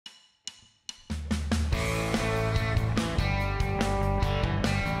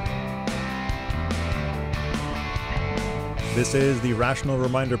This is the Rational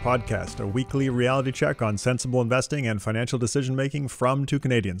Reminder Podcast, a weekly reality check on sensible investing and financial decision-making from two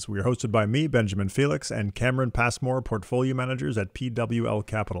Canadians. We are hosted by me, Benjamin Felix, and Cameron Passmore, portfolio managers at PWL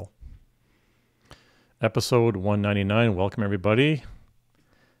Capital. Episode 199. Welcome, everybody.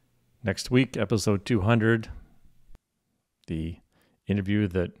 Next week, episode 200, the interview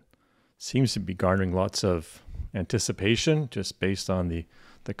that seems to be garnering lots of anticipation just based on the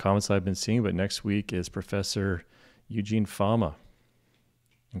comments I've been seeing. But next week is Professor Eugene Fama.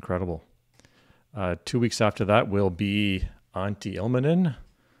 Incredible. 2 weeks after that will be Antti Ilmanen,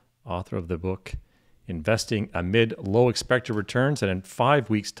 author of the book Investing Amid Low Expected Returns. And in 5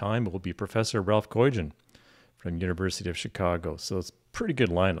 weeks' time, it will be Professor Ralph Koijin from University of Chicago. So it's a pretty good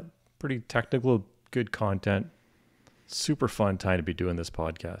lineup, pretty technical, good content. Super fun time to be doing this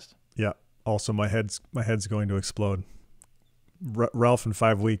podcast. Yeah. Also, my head's going to explode. Ralph in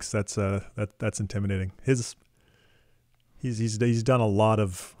 5 weeks. That's intimidating. He's done a lot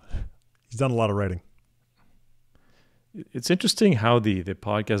of writing. It's interesting how the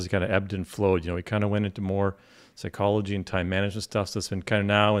podcast has kind of ebbed and flowed. You know, we kind of went into more psychology and time management stuff. So it's been kind of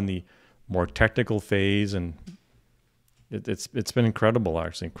now in the more technical phase, and it's been incredible,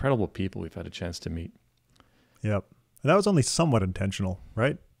 actually. Incredible people we've had a chance to meet. Yep. And that was only somewhat intentional,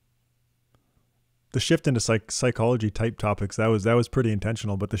 right? The shift into psychology type topics, that was pretty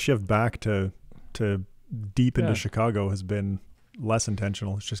intentional, but the shift back to deep into Chicago has been less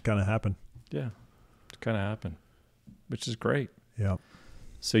intentional. It's just kind of happened. Yeah, it's kind of happened, which is great. Yeah.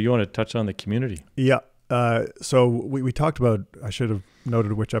 So you want to touch on the community? Yeah. So we talked about, I should have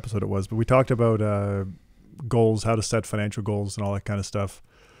noted which episode it was, but we talked about goals, how to set financial goals and all that kind of stuff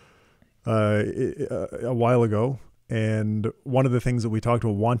a while ago. And one of the things that we talked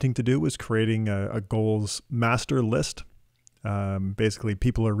about wanting to do was creating a goals master list. Basically,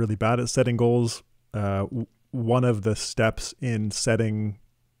 people are really bad at setting goals. One of the steps in setting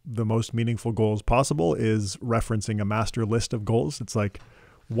the most meaningful goals possible is referencing a master list of goals. It's like,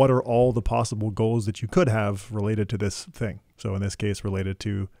 what are all the possible goals that you could have related to this thing? So in this case, related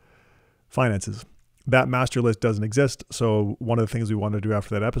to finances. That master list doesn't exist. So one of the things we wanted to do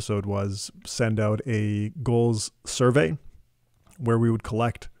after that episode was send out a goals survey where we would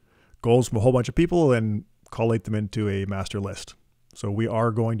collect goals from a whole bunch of people and collate them into a master list. So we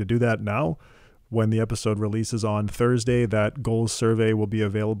are going to do that now. When the episode releases on Thursday, that goals survey will be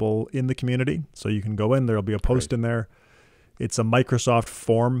available in the community. So you can go in, there'll be a post in there. It's a Microsoft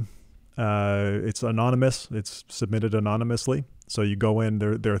form. It's anonymous. It's submitted anonymously. So you go in,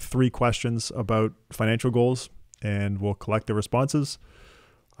 there are 3 questions about financial goals, and we'll collect the responses.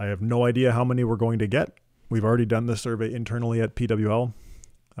 I have no idea how many we're going to get. We've already done the survey internally at PWL.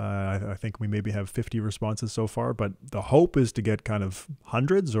 I think we maybe have 50 responses so far, but the hope is to get kind of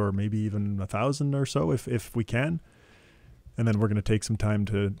hundreds or maybe even 1,000 or so if we can. And then we're going to take some time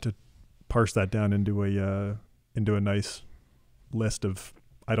to parse that down into a nice list of,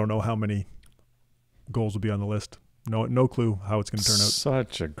 I don't know how many goals will be on the list. No clue how it's going to turn out.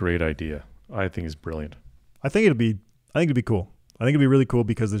 Such a great idea. I think it's brilliant. I think it'd be cool. I think it'd be really cool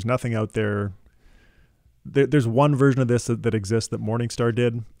because there's nothing out there. There's one version of this that exists that Morningstar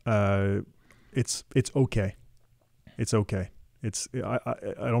did. It's okay. It's okay. I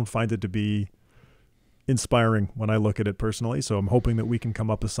don't find it to be inspiring when I look at it personally. So I'm hoping that we can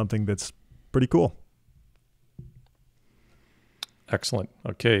come up with something that's pretty cool. Excellent.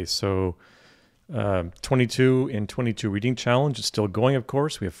 Okay, so 22 in 22 reading challenge is still going, of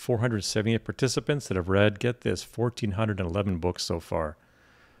course. We have 478 participants that have read, get this, 1,411 books so far.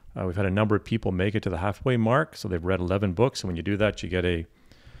 We've had a number of people make it to the halfway mark, so they've read 11 books. And when you do that, you get a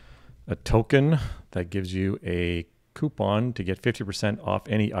token that gives you a coupon to get 50% off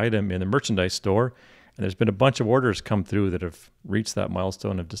any item in the merchandise store. And there's been a bunch of orders come through that have reached that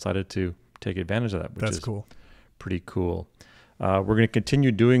milestone and have decided to take advantage of that, which is cool. Pretty cool. We're going to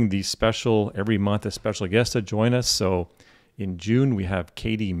continue doing the special, every month a special guest to join us. So in June, we have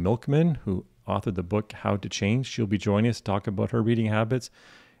Katie Milkman, who authored the book How to Change. She'll be joining us to talk about her reading habits.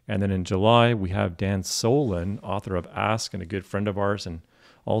 And then in July, we have Dan Solon, author of Ask and a good friend of ours and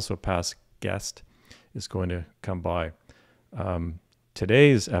also a past guest, is going to come by.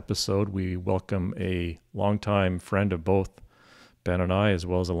 Today's episode, we welcome a longtime friend of both Ben and I, as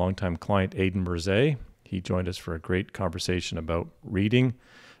well as a longtime client, Aydin Mirzaee. He joined us for a great conversation about reading.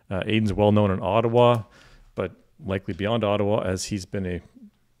 Aydin's well known in Ottawa, but likely beyond Ottawa, as he's been a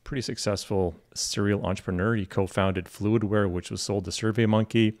pretty successful serial entrepreneur. He co-founded Fluidware, which was sold to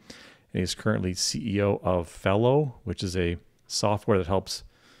SurveyMonkey, and he's currently CEO of Fellow, which is a software that helps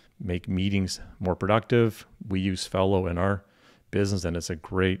make meetings more productive. We use Fellow in our business, and it's a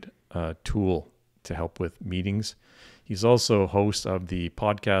great tool to help with meetings. He's also host of the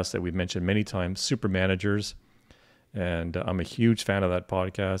podcast that we've mentioned many times, Supermanagers. And I'm a huge fan of that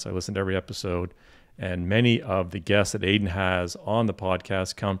podcast. I listen to every episode. And many of the guests that Aydin has on the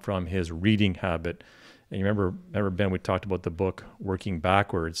podcast come from his reading habit. And you remember, Ben, we talked about the book Working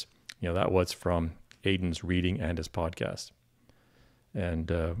Backwards. That was from Aydin's reading and his podcast. And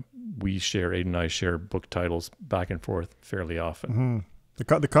Aydin and I share book titles back and forth fairly often.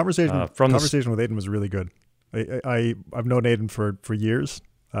 Mm-hmm. The conversation with Aydin was really good. I've known Aydin for years.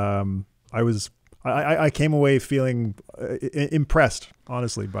 I came away feeling impressed,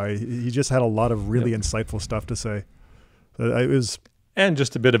 honestly, by he just had a lot of really insightful stuff to say. And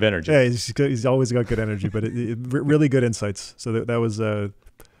just a bit of energy. Yeah, he's always got good energy, but really good insights. So that was I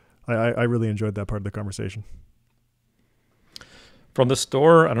really enjoyed that part of the conversation. From the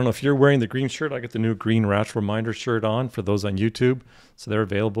store, I don't know if you're wearing the green shirt. I got the new green Rational Reminder shirt on for those on YouTube. So they're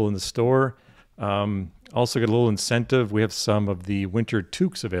available in the store. Also got a little incentive. We have some of the winter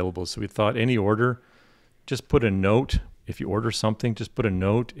toques available. So we thought any order, just put a note. If you order something, just put a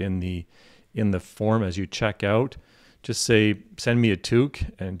note in the form as you check out. Just say, send me a toque,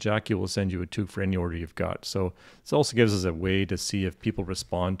 and Jackie will send you a toque for any order you've got. So this also gives us a way to see if people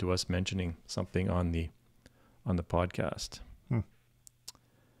respond to us mentioning something on the podcast.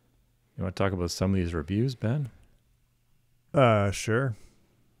 You want to talk about some of these reviews, Ben? Sure.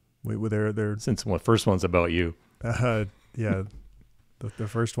 They're Since the first one's about you. Yeah. The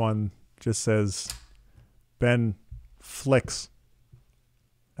first one just says, Ben Flix,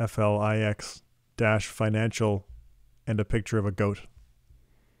 FLIX dash financial, and a picture of a goat.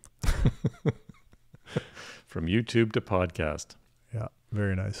 From YouTube to podcast. Yeah,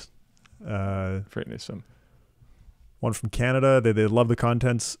 very nice. Very nice one. One from Canada. They love the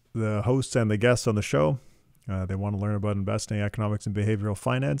contents, the hosts and the guests on the show. They want to learn about investing, economics, and behavioral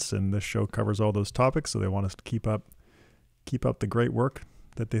finance, and this show covers all those topics. So they want us to keep up the great work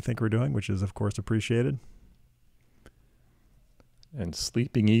that they think we're doing, which is of course appreciated. And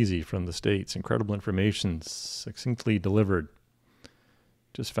Sleeping Easy from the States. Incredible information, succinctly delivered.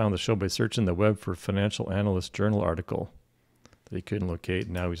 Just found the show by searching the web for Financial Analyst Journal article that he couldn't locate.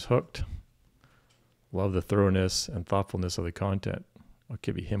 Now he's hooked. Love the thoroughness and thoughtfulness of the content. It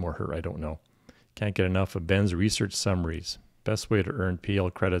could be him or her, I don't know. Can't get enough of Ben's research summaries. Best way to earn PL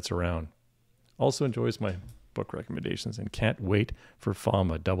credits around. Also enjoys my book recommendations and can't wait for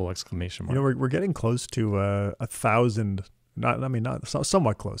FAMA, double exclamation mark. We're getting close to 1,000,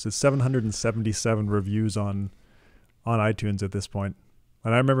 somewhat close. It's 777 reviews on iTunes at this point.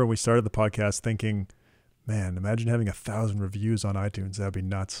 And I remember when we started the podcast thinking, man, imagine having 1,000 reviews on iTunes. That'd be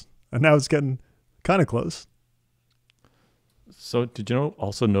nuts. And now it's getting kind of close. So did you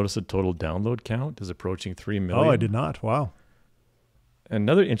also notice the total download count is approaching 3 million? Oh, I did not. Wow.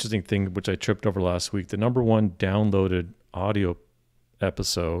 Another interesting thing, which I tripped over last week, the number one downloaded audio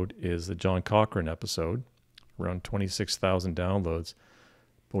episode is the John Cochran episode, around 26,000 downloads.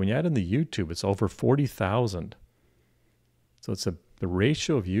 But when you add in the YouTube, it's over 40,000. So the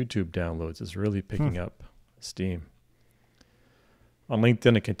ratio of YouTube downloads is really picking up steam. On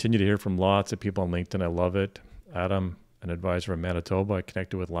LinkedIn, I continue to hear from lots of people on LinkedIn. I love it. Adam, an advisor from Manitoba, I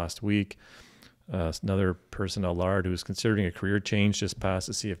connected with last week. Another person, Allard, who's considering a career change, just passed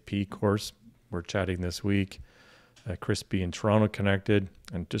the CFP course. We're chatting this week. Crispy in Toronto connected,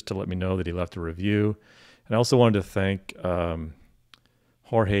 and just to let me know that he left a review. And I also wanted to thank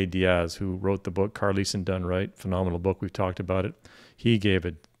Jorge Diaz, who wrote the book Carleton Done Right. Phenomenal book. We've talked about it. He gave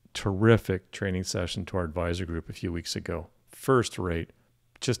a terrific training session to our advisor group a few weeks ago. First rate.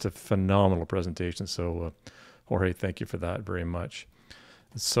 Just a phenomenal presentation. So, Jorge, thank you for that very much.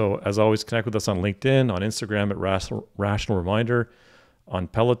 So, as always, connect with us on LinkedIn, on Instagram at Rational Reminder. On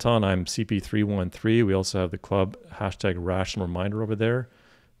Peloton, I'm CP313. We also have the club hashtag Rational Reminder over there.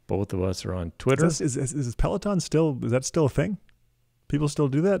 Both of us are on Twitter. Is Peloton still a thing? People still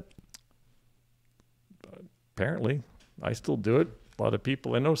do that? Apparently. I still do it. A lot of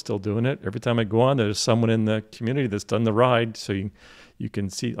people I know still doing it. Every time I go on, there's someone in the community that's done the ride. So you can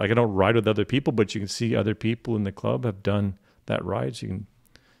see, like I don't ride with other people, but you can see other people in the club have done that ride. So you can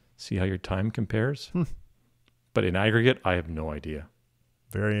see how your time compares. But in aggregate, I have no idea.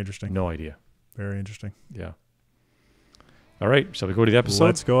 Very interesting. No idea. Very interesting. Yeah. All right. Shall we go to the episode?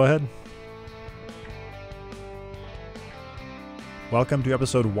 Let's go ahead. Welcome to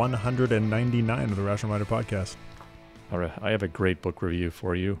episode 199 of the Rational Reminder Podcast. All right. I have a great book review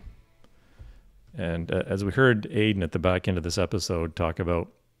for you. And as we heard Aydin at the back end of this episode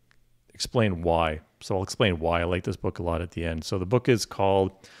explain why. So I'll explain why I like this book a lot at the end. So the book is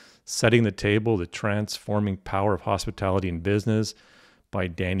called Setting the Table, The Transforming Power of Hospitality in Business by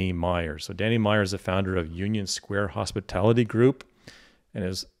Danny Meyer. So Danny Meyer is the founder of Union Square Hospitality Group and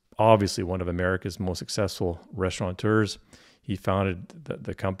is obviously one of America's most successful restaurateurs. He founded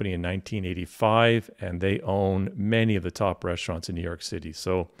the company in 1985, and they own many of the top restaurants in New York City.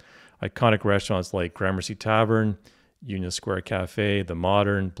 So iconic restaurants like Gramercy Tavern, Union Square Cafe, The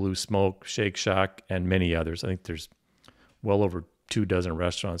Modern, Blue Smoke, Shake Shack, and many others. I think there's well over 24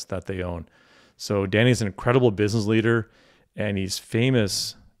 restaurants that they own. So Danny's an incredible business leader, and he's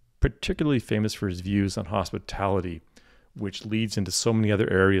famous, particularly famous for his views on hospitality, which leads into so many other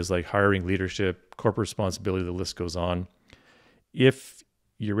areas like hiring, leadership, corporate responsibility, the list goes on. If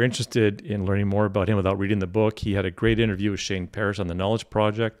you're interested in learning more about him without reading the book, he had a great interview with Shane Parrish on the Knowledge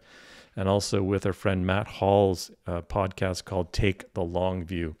Project, and also with our friend Matt Hall's podcast called Take the Long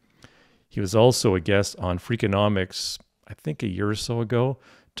View. He was also a guest on Freakonomics, I think a year or so ago,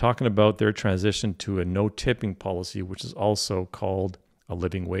 talking about their transition to a no tipping policy, which is also called a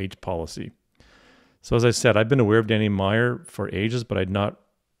living wage policy. So as I said, I've been aware of Danny Meyer for ages, but I'd not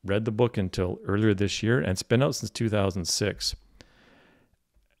read the book until earlier this year, and it's been out since 2006.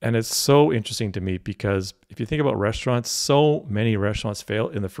 And it's so interesting to me because if you think about restaurants, so many restaurants fail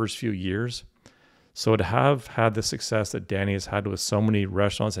in the first few years. So to have had the success that Danny has had with so many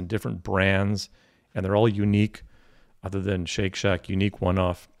restaurants and different brands, and they're all unique, other than Shake Shack, unique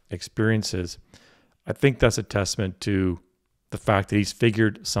one-off experiences, I think that's a testament to the fact that he's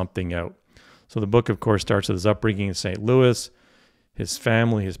figured something out. So the book, of course, starts with his upbringing in St. Louis, his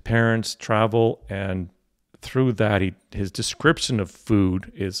family, his parents, travel, and through that, his description of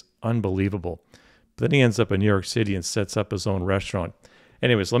food is unbelievable. But then he ends up in New York City and sets up his own restaurant.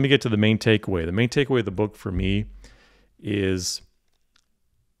 Anyways, let me get to the main takeaway. The main takeaway of the book for me is,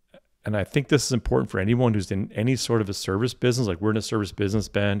 and I think this is important for anyone who's in any sort of a service business, like we're in a service business,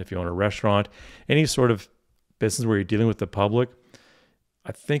 Ben, if you own a restaurant, any sort of business where you're dealing with the public,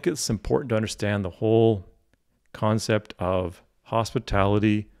 I think it's important to understand the whole concept of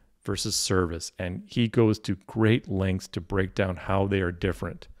hospitality versus service. And he goes to great lengths to break down how they are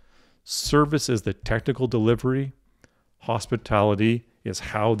different. Service is the technical delivery. Hospitality is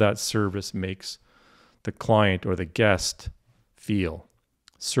how that service makes the client or the guest feel.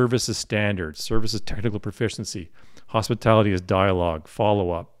 Service is standard. Service is technical proficiency. Hospitality is dialogue,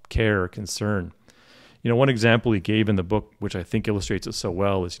 follow-up, care, concern. You know, one example he gave in the book, which I think illustrates it so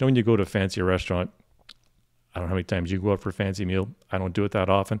well, is, you know, when you go to a fancy restaurant, I don't know how many times you go out for a fancy meal. I don't do it that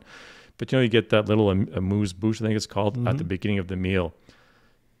often. But, you know, you get that little amuse-bouche, I think it's called, at the beginning of the meal.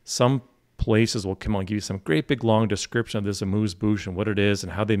 Some places will come on and give you some great big long description of this amuse-bouche and what it is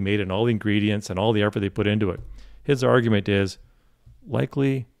and how they made it and all the ingredients and all the effort they put into it. His argument is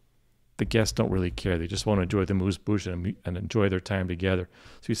likely the guests don't really care. They just want to enjoy the amuse-bouche and enjoy their time together.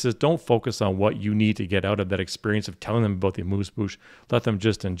 So he says, don't focus on what you need to get out of that experience of telling them about the amuse-bouche. Let them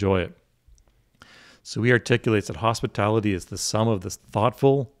just enjoy it. So he articulates that hospitality is the sum of the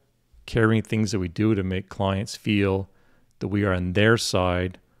thoughtful, caring things that we do to make clients feel that we are on their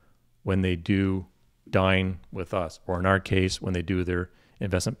side when they do dine with us, or in our case, when they do their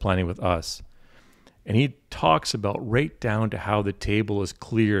investment planning with us. And he talks about right down to how the table is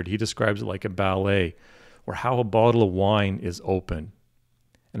cleared. He describes it like a ballet, or how a bottle of wine is open.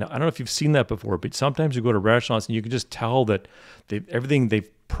 And I don't know if you've seen that before, but sometimes you go to restaurants and you can just tell that everything they've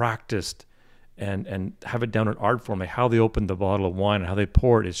practiced and have it down in art form, like how they open the bottle of wine and how they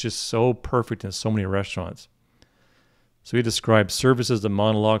pour it. It's just so perfect in so many restaurants. So he describes service as the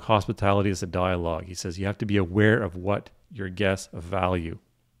monologue, hospitality as the dialogue. He says you have to be aware of what your guests value.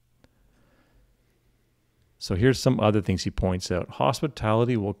 So here's some other things he points out.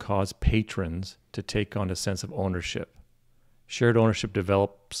 Hospitality will cause patrons to take on a sense of ownership. Shared ownership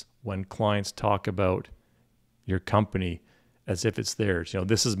develops when clients talk about your company as if it's theirs. You know,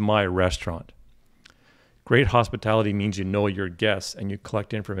 this is my restaurant. Great hospitality means you know your guests and you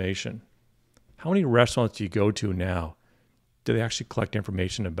collect information. How many restaurants do you go to now? Do they actually collect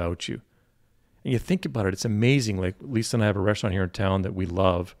information about you? And you think about it, it's amazing. Like Lisa and I have a restaurant here in town that we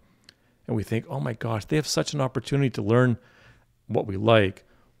love. And we think, oh my gosh, they have such an opportunity to learn what we like.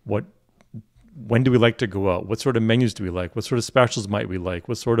 When do we like to go out? What sort of menus do we like? What sort of specials might we like?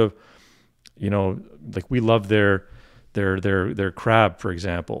 What sort of, you know, like we love their crab, for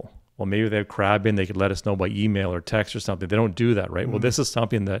example. Well, maybe they have crab in, they could let us know by email or text or something. They don't do that, right? Well, this is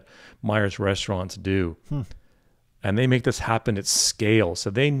something that Meyer's restaurants do. And they make this happen at scale. So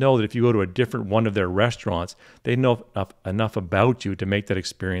they know that if you go to a different one of their restaurants, they know enough about you to make that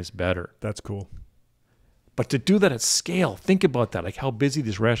experience better. That's cool. But to do that at scale, think about that, like how busy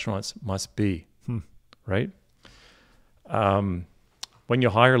these restaurants must be, right? When you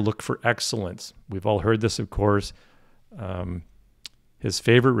hire, look for excellence. We've all heard this, of course. His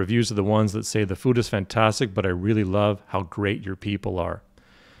favorite reviews are the ones that say the food is fantastic, but I really love how great your people are.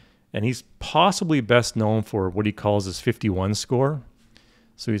 And he's possibly best known for what he calls his 51 score.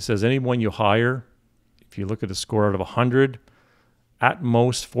 So he says anyone you hire, if you look at a score out of 100, at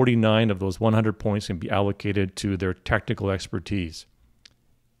most 49 of those 100 points can be allocated to their technical expertise.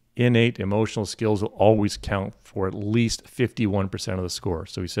 Innate emotional skills will always count for at least 51% of the score.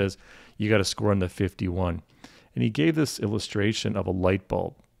 So he says you got to score in the 51. And he gave this illustration of a light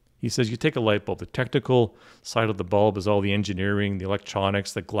bulb. He says you take a light bulb, the technical side of the bulb is all the engineering, the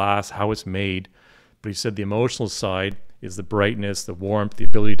electronics, the glass, how it's made. But he said the emotional side is the brightness, the warmth, the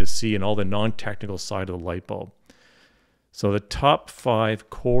ability to see, and all the non-technical side of the light bulb. So the top 5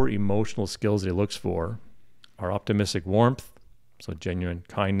 core emotional skills that he looks for are optimistic warmth, so genuine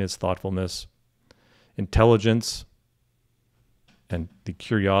kindness, thoughtfulness, intelligence, and the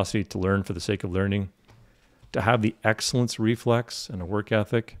curiosity to learn for the sake of learning, to have the excellence reflex and a work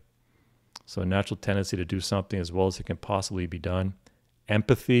ethic, so a natural tendency to do something as well as it can possibly be done,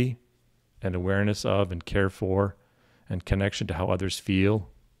 empathy and awareness of and care for and connection to how others feel,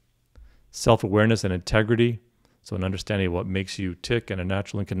 self-awareness and integrity, so an understanding of what makes you tick and a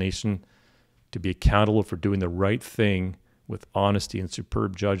natural inclination to be accountable for doing the right thing with honesty and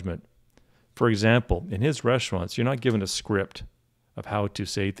superb judgment. For example, in his restaurants, you're not given a script of how to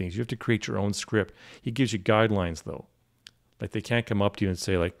say things. You have to create your own script. He gives you guidelines, though. Like they can't come up to you and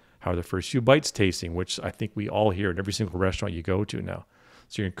say, like, how are the first few bites tasting, which I think we all hear in every single restaurant you go to now.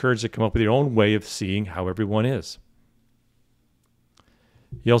 So you're encouraged to come up with your own way of seeing how everyone is.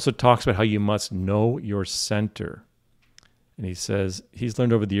 He also talks about how you must know your center. And he says he's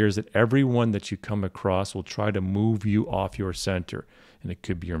learned over the years that everyone that you come across will try to move you off your center. And it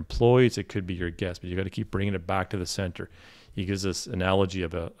could be your employees, it could be your guests, but you got to keep bringing it back to the center. He gives this analogy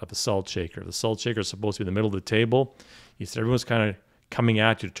of a salt shaker. The salt shaker is supposed to be in the middle of the table. He said everyone's kind of coming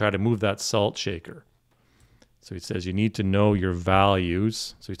at you to try to move that salt shaker. So he says you need to know your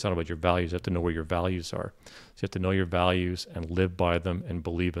values. So he's talking about your values. You have to know where your values are. So you have to know your values and live by them and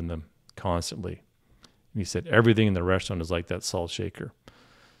believe in them constantly. And he said everything in the restaurant is like that salt shaker.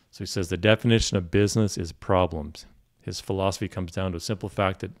 So he says the definition of business is problems. His philosophy comes down to a simple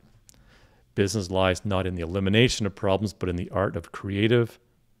fact that business lies not in the elimination of problems, but in the art of creative,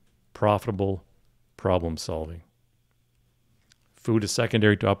 profitable problem solving. Food is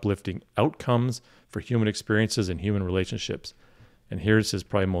secondary to uplifting outcomes for human experiences and human relationships. And here's his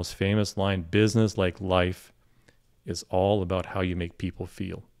probably most famous line: business, like life, is all about how you make people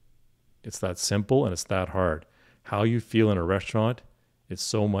feel. It's that simple and it's that hard. How you feel in a restaurant is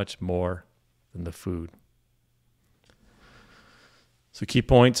so much more than the food. So key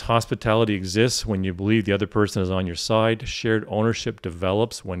points: hospitality exists when you believe the other person is on your side. Shared ownership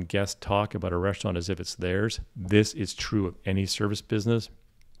develops when guests talk about a restaurant as if it's theirs. This is true of any service business.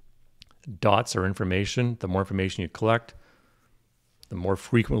 Dots are information. The more information you collect, the more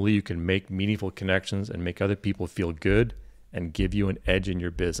frequently you can make meaningful connections and make other people feel good and give you an edge in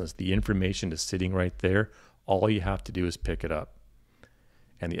your business. The information is sitting right there. All you have to do is pick it up.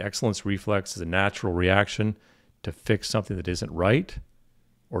 And the excellence reflex is a natural reaction to fix something that isn't right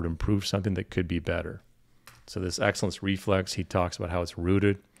or to improve something that could be better. So this excellence reflex, he talks about how it's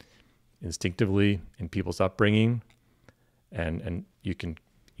rooted instinctively in people's upbringing, and you can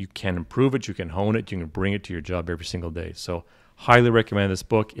improve it, you can hone it, you can bring it to your job every single day. So highly recommend this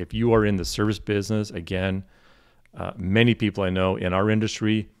book. If you are in the service business, again, many people I know in our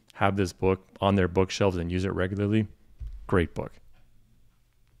industry have this book on their bookshelves and use it regularly. Great book.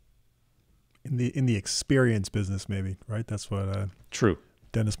 In the experience business, maybe, right? That's what True.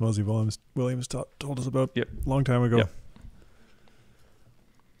 Dennis Mosey Williams told us about Yep. a long time ago. Yep.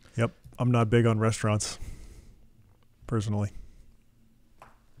 Yep. I'm not big on restaurants, personally.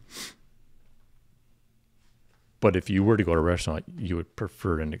 But if you were to go to a restaurant, you would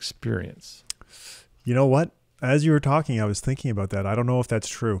prefer an experience. You know what? As you were talking, I was thinking about that. I don't know if that's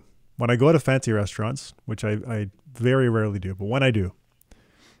true. When I go to fancy restaurants, which I very rarely do, but when I do,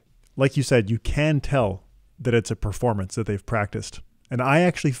 like you said, you can tell that it's a performance that they've practiced. And I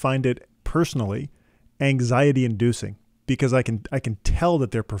actually find it personally anxiety inducing because I can tell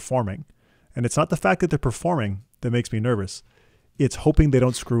that they're performing. And it's not the fact that they're performing that makes me nervous. It's hoping they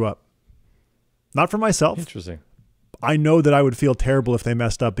don't screw up. Not for myself. Interesting. I know that I would feel terrible if they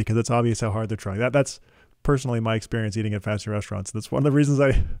messed up because it's obvious how hard they're trying. That's personally my experience eating at fancy restaurants. That's one of the reasons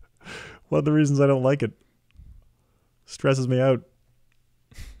I don't like it. Stresses me out.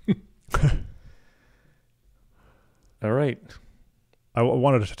 All right. I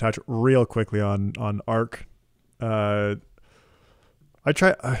wanted to touch real quickly on ARC. I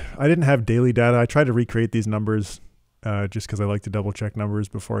didn't have daily data. I tried to recreate these numbers just because I like to double check numbers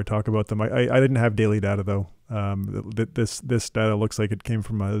before I talk about them. I didn't have daily data though. This data looks like it came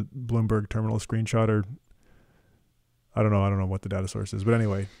from a Bloomberg terminal screenshot, or I don't know what the data source is, but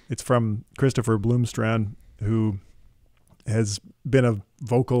anyway, it's from Christopher Bloomstrand, who has been a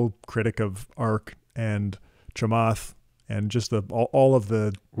vocal critic of ARK and Chamath and just all of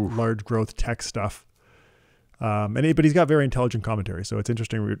the large growth tech stuff. But he's got very intelligent commentary, so it's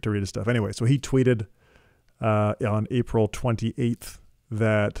interesting to read his stuff. Anyway, so he tweeted on April 28th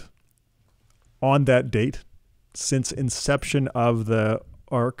that on that date, since inception of the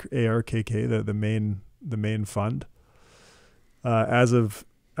ARK, ARKK, the main fund, as of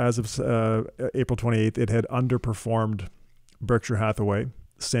April 28th, it had underperformed Berkshire Hathaway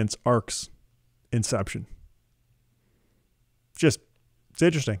since ARK's inception. It's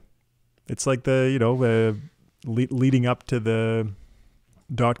interesting. It's like leading up to the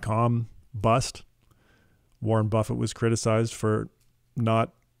 .com bust. Warren Buffett was criticized for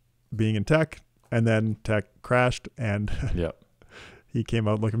not being in tech, and then tech crashed, and he came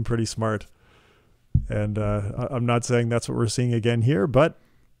out looking pretty smart. And I'm not saying that's what we're seeing again here, but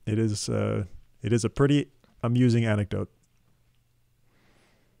it is a pretty amusing anecdote.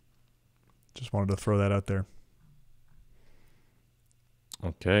 Just wanted to throw that out there.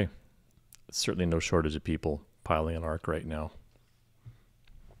 Okay. Certainly no shortage of people piling on ARK right now.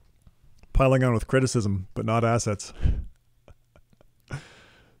 Piling on with criticism, but not assets.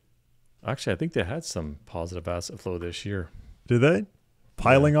 Actually, I think they had some positive asset flow this year. Did they?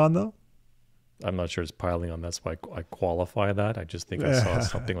 Piling on, though? I'm not sure it's piling on. That's why I qualify that. I just think I saw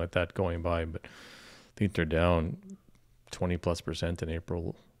something like that going by, but I think they're down 20+% in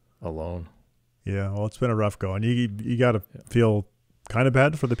April alone. Yeah, well, it's been a rough go, and you got to feel kind of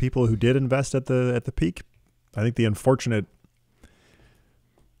bad for the people who did invest at the peak. I think the unfortunate.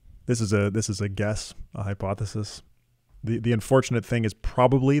 This is a guess, a hypothesis. The unfortunate thing is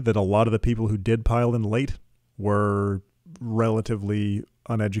probably that a lot of the people who did pile in late were relatively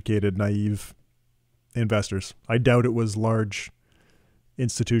uneducated, naive investors. I doubt it was large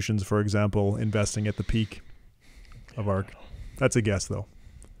institutions, for example, investing at the peak of ARK. That's a guess, though.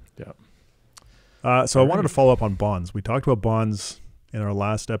 Yeah. So I wanted to follow up on bonds. We talked about bonds in our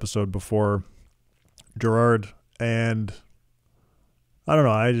last episode before Gerard, and I don't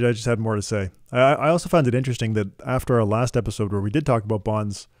know. I just had more to say. I also found it interesting that after our last episode where we did talk about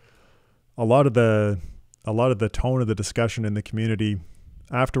bonds, a lot of the tone of the discussion in the community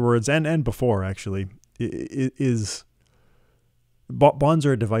afterwards and before actually is bonds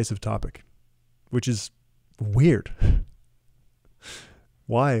are a divisive topic, which is weird.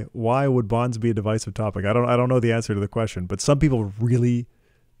 Why would bonds be a divisive topic? I don't know the answer to the question, but some people really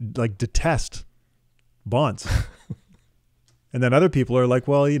detest bonds. And then other people are like,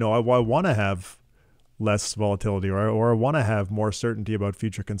 well, I want to have less volatility or I want to have more certainty about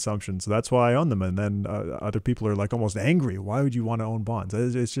future consumption. So that's why I own them. And then other people are like almost angry. Why would you want to own bonds?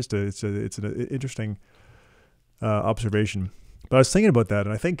 It's just it's an interesting observation. But I was thinking about that,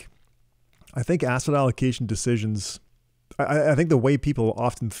 and I think asset allocation decisions, I think the way people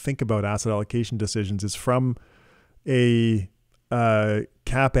often think about asset allocation decisions is from a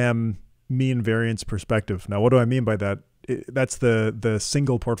CAPM mean variance perspective. Now, what do I mean by that? That's the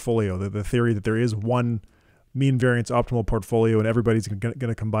single portfolio, the theory that there is one mean variance optimal portfolio and everybody's going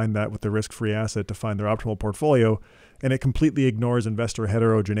to combine that with the risk-free asset to find their optimal portfolio, and it completely ignores investor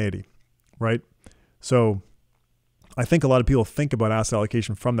heterogeneity, right? So I think a lot of people think about asset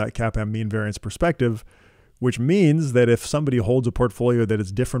allocation from that CAPM mean variance perspective, which means that if somebody holds a portfolio that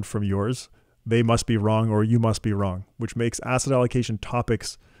is different from yours, they must be wrong or you must be wrong, which makes asset allocation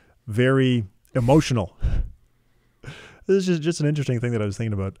topics very emotional. This is just an interesting thing that I was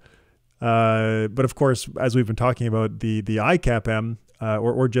thinking about. But of course, as we've been talking about the ICAPM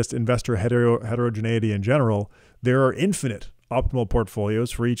or just investor heterogeneity in general, there are infinite optimal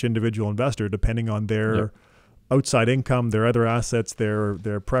portfolios for each individual investor, depending on their outside income, their other assets,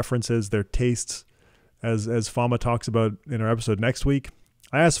 their preferences, their tastes. As Fama talks about in our episode next week,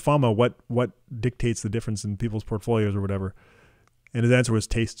 I asked Fama what dictates the difference in people's portfolios or whatever, and his answer was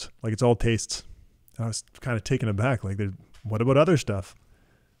tastes. Like, it's all tastes. I was kind of taken aback. Like, what about other stuff?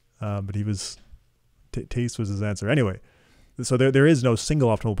 But he was taste was his answer. Anyway, so there is no single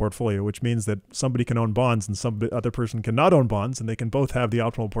optimal portfolio, which means that somebody can own bonds and some other person cannot own bonds, and they can both have the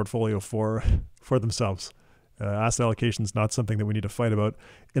optimal portfolio for themselves. Asset allocation is not something that we need to fight about,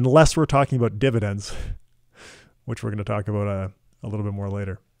 unless we're talking about dividends, which we're going to talk about a little bit more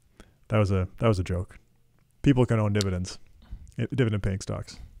later. That was a joke. People can own dividends, dividend paying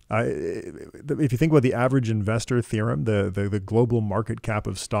stocks. If you think about the average investor theorem, the global market cap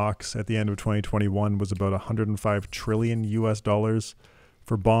of stocks at the end of 2021 was about 105 trillion US dollars.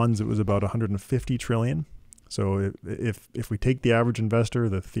 For bonds, it was about 150 trillion. So if we take the average investor,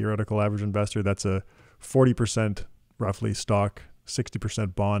 the theoretical average investor, that's a 40% roughly stock,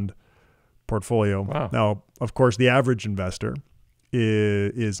 60% bond portfolio. Wow. Now, of course, the average investor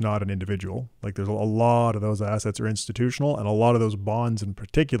is not an individual. Like there's a lot of those assets are institutional, and a lot of those bonds in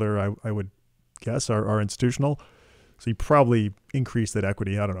particular, I would guess are institutional. So you probably increase that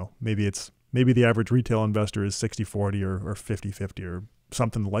equity. I don't know. Maybe the average retail investor is 60-40 or 50-50 or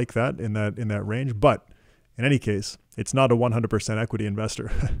something like that in that range. But in any case, it's not a 100% equity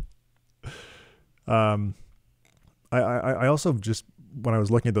investor. I also just, when I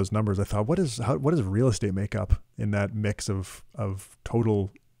was looking at those numbers, I thought, what does real estate make up in that mix of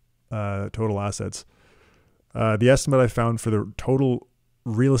total assets? The estimate I found for the total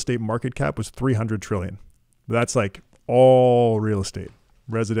real estate market cap was 300 trillion. That's like all real estate,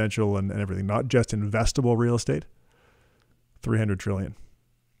 residential and everything, not just investable real estate. 300 trillion.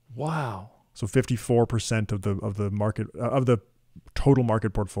 Wow. So 54% of the market of the total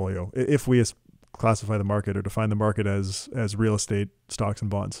market portfolio, if we classify the market or define the market as real estate, stocks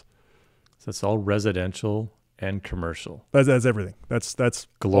and bonds. So it's all residential and commercial. That's everything. That's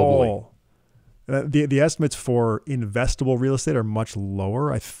globally. All. The estimates for investable real estate are much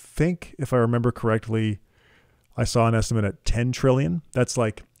lower. I think, if I remember correctly, I saw an estimate at 10 trillion. That's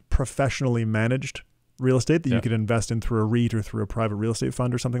like professionally managed real estate that you could invest in through a REIT or through a private real estate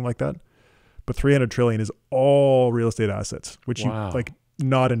fund or something like that. But 300 trillion is all real estate assets, which you like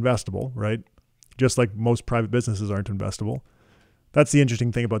not investable, right? Just like most private businesses aren't investable. That's the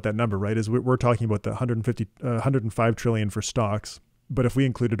interesting thing about that number, right? Is we're talking about the 105 trillion for stocks, but if we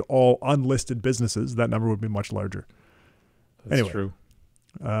included all unlisted businesses, that number would be much larger. That's true.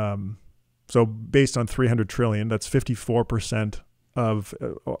 So based on 300 trillion, that's 54% of,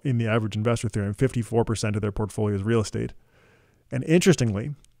 in the average investor theorem, 54% of their portfolio is real estate. And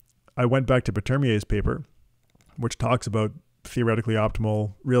interestingly, I went back to Petermier's paper, which talks about theoretically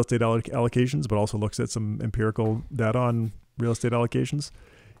optimal real estate allocations, but also looks at some empirical data on real estate allocations.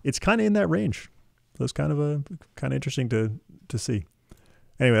 It's kind of in that range. So it's kind of interesting to see.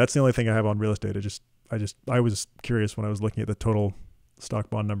 Anyway, that's the only thing I have on real estate. I was curious when I was looking at the total stock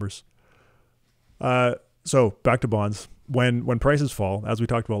bond numbers. So back to bonds. When prices fall, as we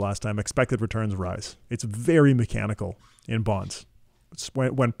talked about last time, expected returns rise. It's very mechanical in bonds.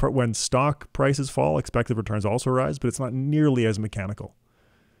 When stock prices fall, expected returns also rise, but it's not nearly as mechanical.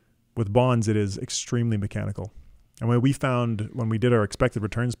 With bonds, it is extremely mechanical. And when we did our expected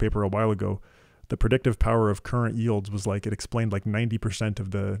returns paper a while ago, the predictive power of current yields was like, it explained like 90%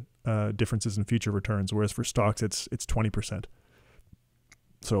 of the differences in future returns, whereas for stocks, it's 20%.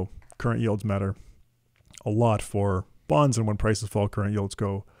 So current yields matter a lot for bonds, and when prices fall, current yields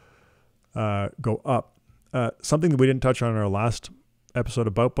go up. Something that we didn't touch on in our last episode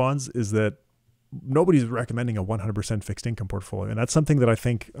about bonds is that nobody's recommending a 100% fixed income portfolio. And that's something that I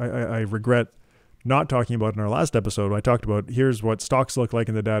think I regret not talking about in our last episode. I talked about here's what stocks look like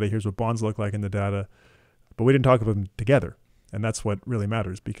in the data, here's what bonds look like in the data, but we didn't talk about them together. And that's what really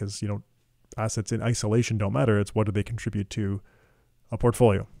matters, because, assets in isolation don't matter. It's what do they contribute to a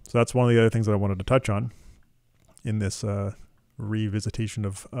portfolio. So that's one of the other things that I wanted to touch on in this revisitation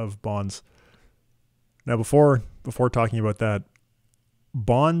of bonds. Now, before talking about that,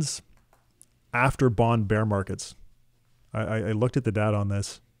 bonds after bond bear markets, I looked at the data on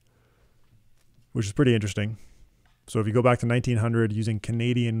this, which is pretty interesting. So if you go back to 1900 using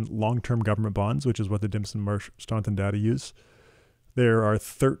Canadian long-term government bonds, which is what the Dimson-Marsh-Staunton data use, there are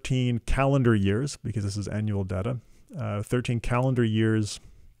 13 calendar years, because this is annual data, 13 calendar years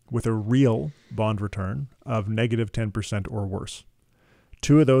with a real bond return of negative 10% or worse.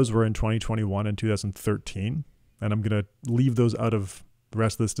 2 of those were in 2021 and 2013. And I'm going to leave those out of the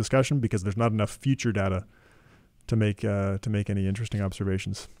rest of this discussion because there's not enough future data to make any interesting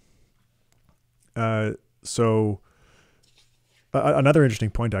observations. So another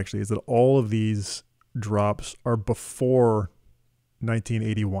interesting point actually is that all of these drops are before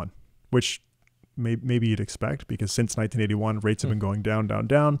 1981, which maybe you'd expect, because since 1981 rates have been going down, down,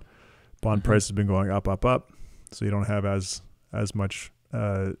 down. Bond prices have been going up, up, up. So you don't have as much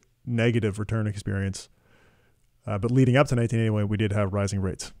negative return experience. But leading up to 1981, we did have rising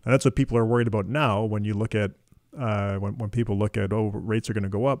rates. And that's what people are worried about now when you look at, when people look at, rates are going to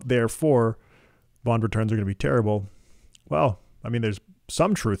go up, therefore bond returns are going to be terrible. Well, I mean, there's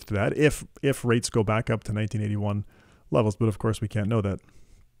some truth to that if rates go back up to 1981 levels, but of course we can't know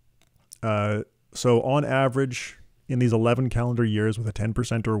that. So on average, in these 11 calendar years with a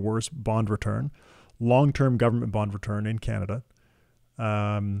 10% or worse bond return, long-term government bond return in Canada,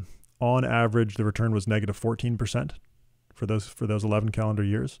 on average, the return was negative 14% for those 11 calendar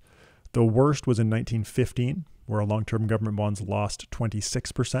years. The worst was in 1915, where long-term government bonds lost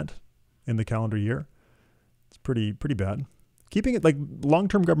 26% in the calendar year. It's pretty bad. Keeping it, like,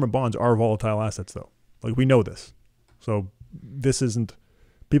 long-term government bonds are volatile assets, though. Like, we know this. So this isn't,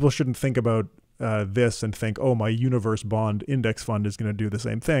 people shouldn't think about this and think, oh, my universe bond index fund is going to do the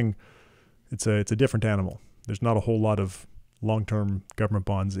same thing. It's a different animal. There's not a whole lot of long-term government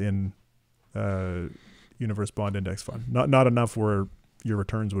bonds in universe bond index fund. Not enough where your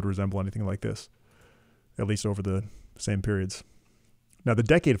returns would resemble anything like this, at least over the same periods. Now, the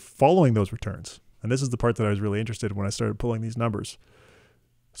decade following those returns, and this is the part that I was really interested in when I started pulling these numbers.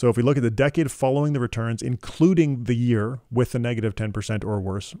 So if we look at the decade following the returns, including the year with the negative 10% or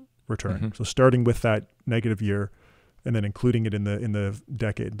worse return, so starting with that negative year and then including it in the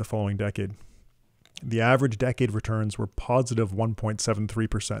decade, the following decade, the average decade returns were positive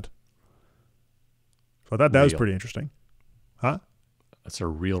 1.73%. So I thought that was pretty interesting. Huh? That's a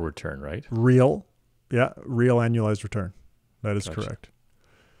real return, right? Real. Yeah, real annualized return. That is correct.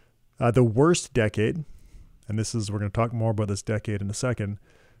 The worst decade, and we're going to talk more about this decade in a second.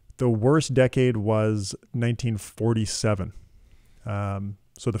 The worst decade was 1947.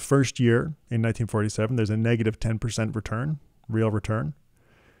 So the first year in 1947, there's a negative 10% return, real return.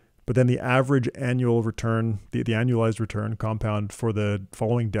 But then the average annual return, the annualized return compound for the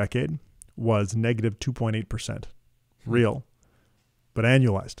following decade was negative 2.8%, real, but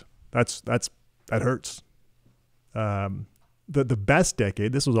annualized. That hurts. The best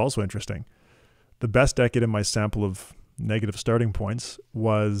decade, this was also interesting. The best decade in my sample of negative starting points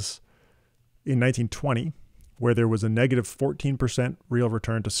was in 1920, where there was a negative 14% real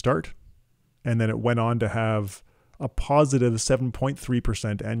return to start, and then it went on to have a positive 7.3%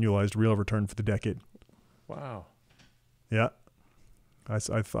 annualized real return for the decade. Wow. Yeah.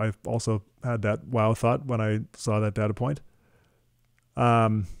 I've also had that wow thought when I saw that data point.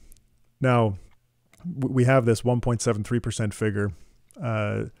 Now, we have this 1.73% figure.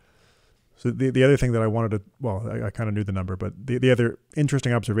 So the other thing that I wanted to, well, I kind of knew the number, but the other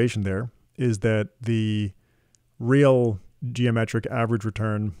interesting observation there is that the real geometric average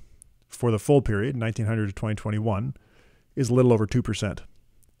return for the full period, 1900 to 2021, is a little over 2%.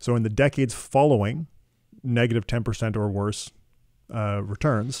 So in the decades following negative 10% or worse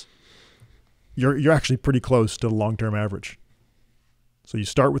returns, you're actually pretty close to the long-term average. So you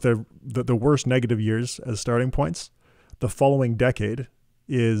start with the worst negative years as starting points. The following decade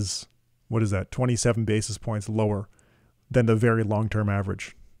is, 27 basis points lower than the very long-term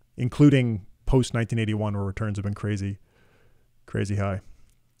average, including post-1981 where returns have been crazy high.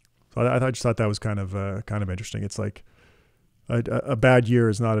 So I just thought that was kind of interesting. It's like a bad year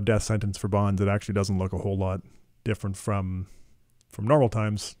is not a death sentence for bonds. It actually doesn't look a whole lot different from normal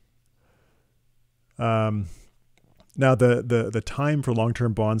times. Now the time for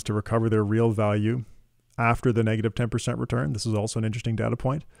long-term bonds to recover their real value after the negative 10% return, this is also an interesting data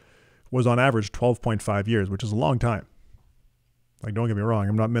point, was on average 12.5 years, which is a long time. Like, don't get me wrong,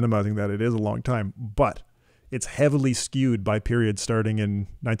 I'm not minimizing that. It is a long time, but it's heavily skewed by periods starting in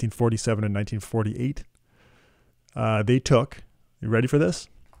 1947 and 1948. They took, you ready for this?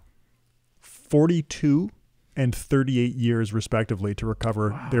 42 and 38 years respectively to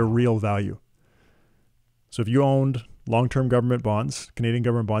recover their real value. So if you owned long-term government bonds, Canadian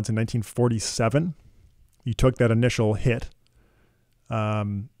government bonds in 1947, you took that initial hit,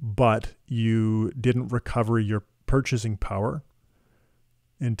 but you didn't recover your purchasing power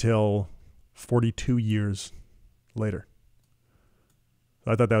until 42 years later.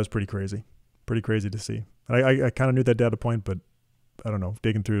 So I thought that was pretty crazy to see. I kind of knew that data point, but I don't know,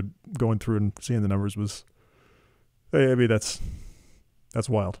 going through and seeing the numbers was, I mean, that's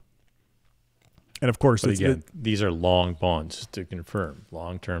wild. And of course, these are long bonds, just to confirm,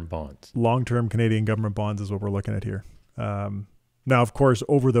 long-term bonds. Long-term Canadian government bonds is what we're looking at here. Now, of course,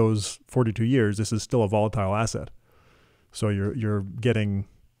 over those 42 years, this is still a volatile asset. So you're getting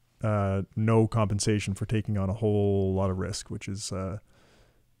no compensation for taking on a whole lot of risk, which is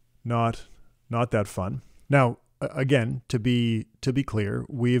not that fun. Now, again, to be clear,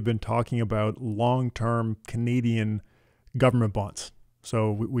 we have been talking about long-term Canadian government bonds.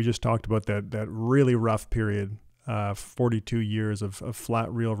 So we just talked about that really rough period, 42 years of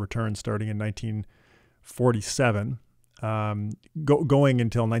flat real return starting in 1947, going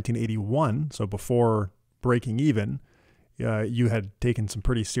until 1981. So before breaking even, you had taken some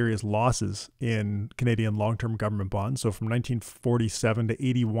pretty serious losses in Canadian long-term government bonds. So from 1947 to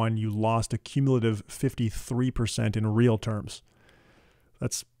 81, you lost a cumulative 53% in real terms.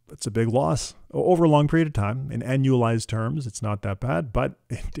 That's a big loss over a long period of time. In annualized terms, it's not that bad, but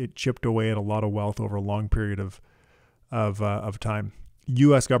it chipped away at a lot of wealth over a long period of time.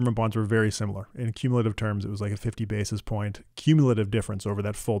 U.S. government bonds were very similar. In cumulative terms, it was like a 50 basis point cumulative difference over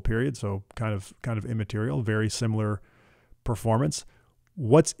that full period. So kind of immaterial, very similar performance.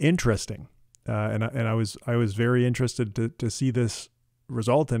 What's interesting, and I was very interested to see this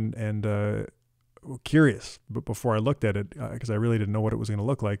result and curious, but before I looked at it, because I really didn't know what it was going to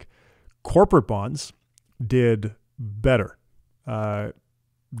look like, corporate bonds did better.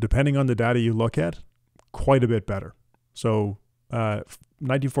 Depending on the data you look at, quite a bit better. So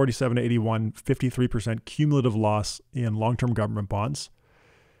 1947 to 81, 53% cumulative loss in long-term government bonds.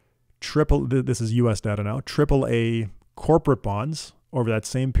 This is U.S. data now. AAA corporate bonds over that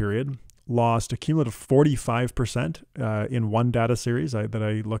same period lost a cumulative 45% in one data series that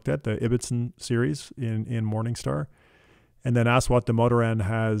I looked at, the Ibbotson series in Morningstar. And then Aswat Damodaran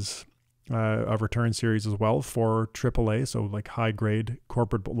has a return series as well for AAA, so like high-grade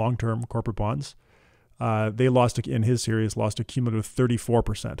long-term corporate bonds. They lost in his series a cumulative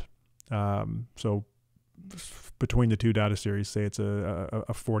 34%. So between the two data series, say it's a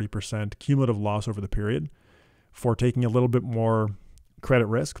 40% cumulative loss over the period for taking a little bit more credit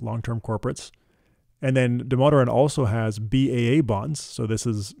risk, long-term corporates. And then Damodaran also has BAA bonds. So this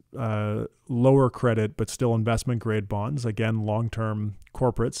is lower credit, but still investment grade bonds. Again, long-term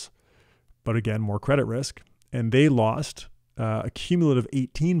corporates, but again, more credit risk. And they lost a cumulative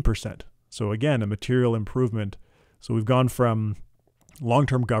 18%. So again, a material improvement. So we've gone from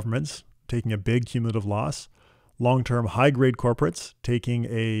long-term governments taking a big cumulative loss, long-term high-grade corporates taking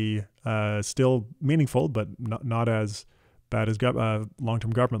a still meaningful, but not as bad as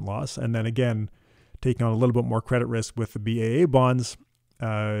long-term government loss. And then again, taking on a little bit more credit risk with the BAA bonds.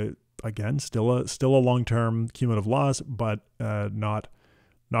 Again, still a long-term cumulative loss, but not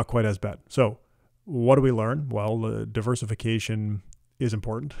quite as bad. So what do we learn? Well, diversification is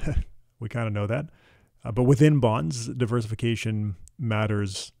important. We kind of know that. But within bonds, diversification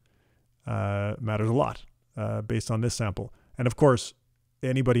matters a lot based on this sample. And of course,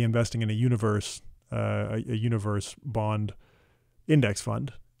 anybody investing in a universe bond index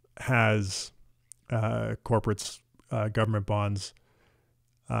fund has corporates, government bonds,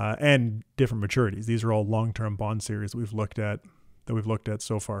 and different maturities. These are all long-term bond series that we've looked at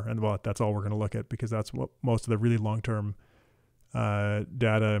so far. And well, that's all we're going to look at because that's what most of the really long-term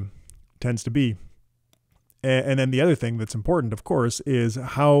data tends to be. And then the other thing that's important, of course, is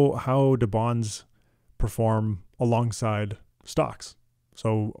how do bonds perform alongside stocks.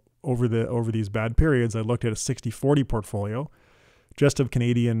 So over these bad periods, I looked at a 60-40 portfolio just of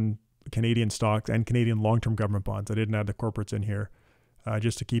Canadian stocks and Canadian long-term government bonds. I didn't add the corporates in here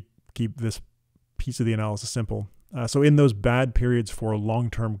just to keep this piece of the analysis simple. So in those bad periods for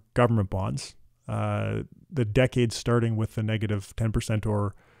long-term government bonds, the decades starting with the negative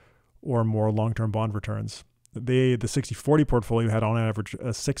 10% or more long-term bond returns, the 60-40 portfolio had on average a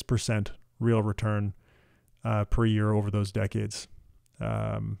 6% real return per year over those decades.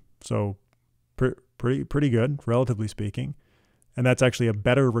 So pretty good, relatively speaking. And that's actually a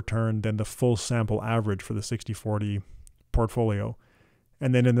better return than the full sample average for the 60-40 portfolio.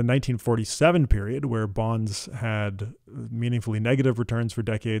 And then in the 1947 period, where bonds had meaningfully negative returns for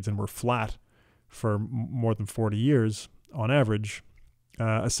decades and were flat for more than 40 years on average,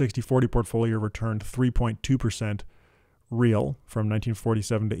 a 60-40 portfolio returned 3.2% real from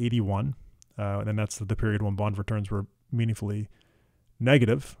 1947 to 81. And that's the period when bond returns were meaningfully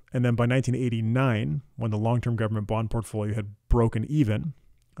negative. And then by 1989, when the long-term government bond portfolio had broken even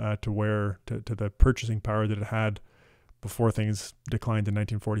to the purchasing power that it had before things declined in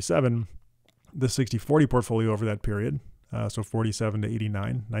 1947, the 60-40 portfolio over that period, so 47 to 89,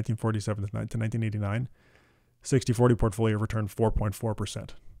 1947 to 1989, 60-40 portfolio returned 4.4%.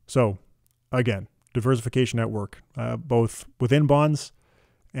 So again, diversification at work, both within bonds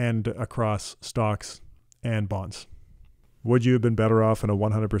and across stocks and bonds. Would you have been better off in a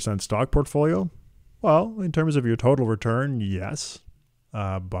 100% stock portfolio? Well, in terms of your total return, yes,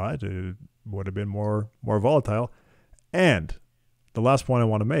 but it would have been more volatile. And the last point I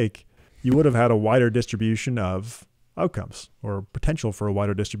want to make, you would have had a wider distribution of outcomes or potential for a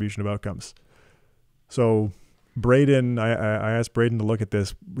wider distribution of outcomes. So Braden, I asked Braden to look at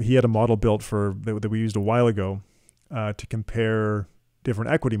this. He had a model built that we used a while ago to compare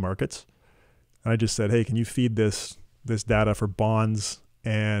different equity markets. And I just said, hey, can you feed this data for bonds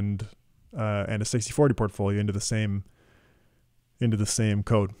and a 60-40 portfolio into the same into the same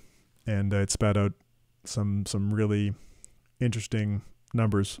code, and it spat out some really interesting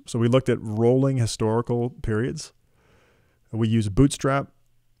numbers. So we looked at rolling historical periods. We use Bootstrap,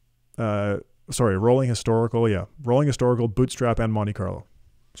 rolling historical, Bootstrap, and Monte Carlo.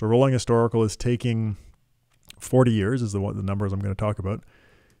 So rolling historical is taking 40 years is the numbers I'm going to talk about.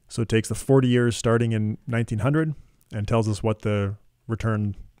 So it takes the 40 years starting in 1900 and tells us what the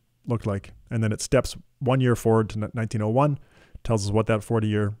return looked like. And then it steps 1 year forward to 1901, tells us what that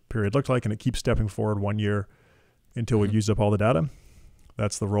 40-year period looked like, and it keeps stepping forward 1 year until we've used up all the data.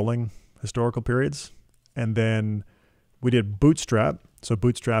 That's the rolling historical periods. And then we did Bootstrap. So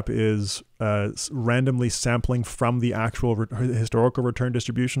Bootstrap is randomly sampling from the actual historical return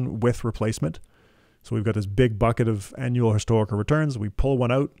distribution with replacement. So we've got this big bucket of annual historical returns. We pull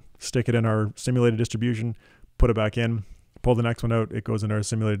one out, stick it in our simulated distribution, put it back in, pull the next one out, it goes in our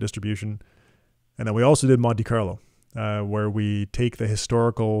simulated distribution. And then we also did Monte Carlo, where we take the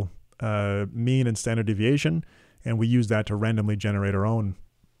historical mean and standard deviation, and we use that to randomly generate our own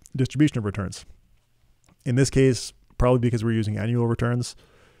distribution of returns. In this case, probably because we're using annual returns,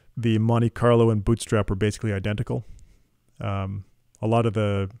 the Monte Carlo and Bootstrap are basically identical. A lot of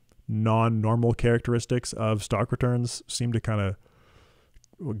the non-normal characteristics of stock returns seem to kind of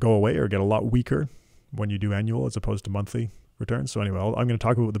go away or get a lot weaker when you do annual as opposed to monthly returns. So anyway, I'm going to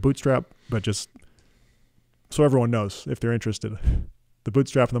talk about the Bootstrap, but just so everyone knows if they're interested, the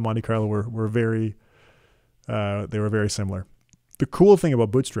Bootstrap and the Monte Carlo were very similar. The cool thing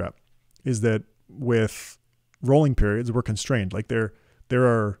about Bootstrap is that with rolling periods, we're constrained. Like there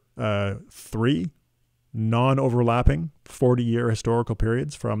are 3 non-overlapping 40-year historical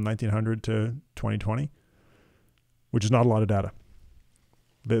periods from 1900 to 2020, which is not a lot of data.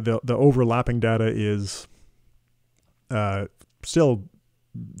 The overlapping data is there's still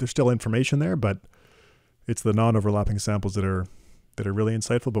information there, but it's the non-overlapping samples that are really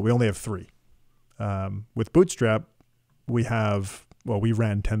insightful. But we only have 3. With Bootstrap, we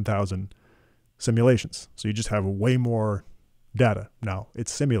ran 10,000 simulations, so you just have way more data. Now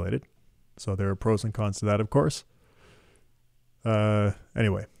it's simulated, so there are pros and cons to that, of course.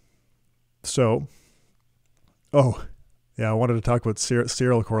 Anyway, so, I wanted to talk about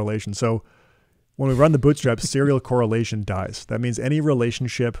serial correlation. So when we run the Bootstrap, serial correlation dies. That means any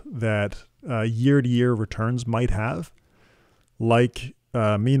relationship that year-to-year returns might have, like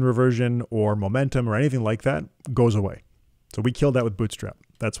mean reversion or momentum or anything like that, goes away. So we killed that with Bootstrap.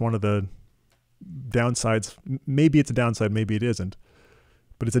 That's one of the downsides. Maybe it's a downside, maybe it isn't.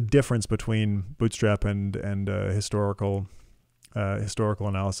 But it's a difference between Bootstrap and historical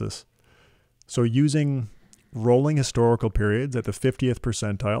analysis. So using rolling historical periods at the 50th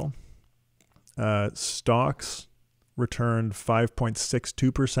percentile, stocks returned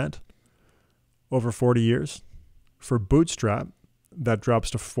 5.62% over 40 years. For Bootstrap, that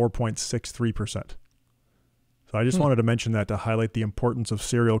drops to 4.63%. So I just wanted to mention that to highlight the importance of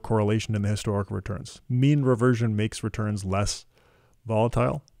serial correlation in the historical returns. Mean reversion makes returns less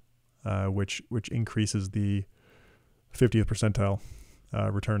volatile, which increases the 50th percentile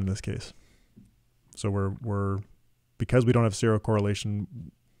return in this case. So we're because we don't have serial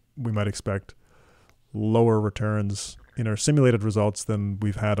correlation, we might expect lower returns in our simulated results than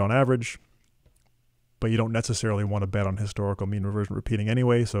we've had on average. But you don't necessarily want to bet on historical mean reversion repeating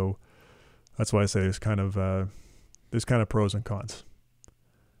anyway. So that's why I say there's kind of pros and cons.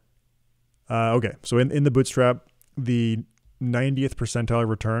 Okay, so in the Bootstrap, the 90th percentile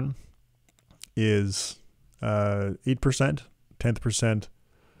return is 8%.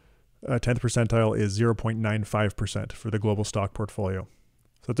 10th percentile is 0.95% for the global stock portfolio.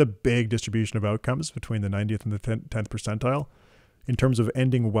 So it's a big distribution of outcomes between the 90th and the 10th percentile. In terms of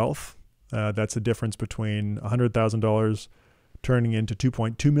ending wealth, that's a difference between $100,000 turning into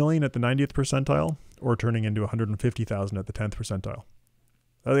 2.2 million at the 90th percentile or turning into 150,000 at the 10th percentile.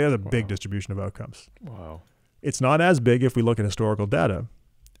 That's a big distribution of outcomes. Wow. It's not as big if we look at historical data,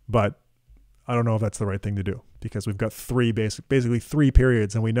 but I don't know if that's the right thing to do because we've got basically three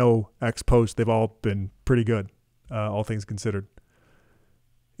periods, and we know ex post they've all been pretty good, all things considered.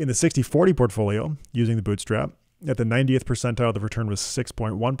 In the 60-40 portfolio, using the Bootstrap, at the 90th percentile, the return was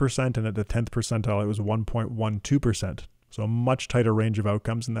 6.1%, and at the 10th percentile, it was 1.12%. So a much tighter range of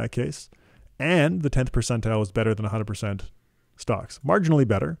outcomes in that case. And the 10th percentile was better than 100% stocks. Marginally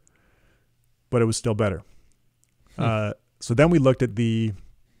better, but it was still better. So then we looked at the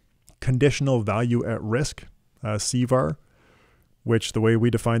conditional value at risk, CVAR, which the way we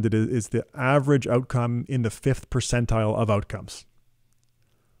defined it is the average outcome in the 5th percentile of outcomes.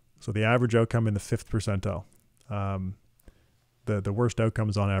 So the average outcome in the 5th percentile. The worst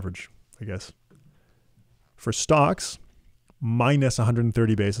outcomes on average, I guess. For stocks, minus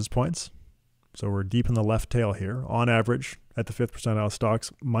 130 basis points. So we're deep in the left tail here. On average, at the 5th percentile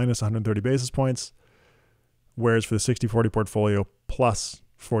stocks, minus 130 basis points. Whereas for the 60-40 portfolio, plus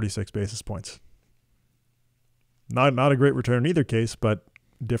 46 basis points. Not a great return in either case, but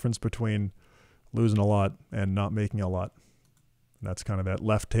difference between losing a lot and not making a lot. And that's kind of that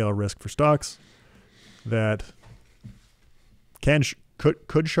left tail risk for stocks that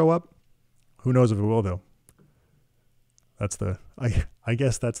could show up. Who knows if it will, though? That's I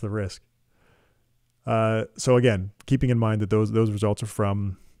guess that's the risk. So again, keeping in mind that those results are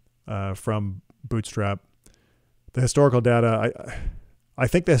from Bootstrap. The historical data, I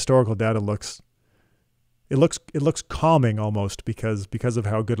think the historical data looks calming almost because of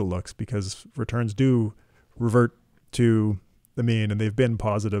how good it looks, because returns do revert to the mean and they've been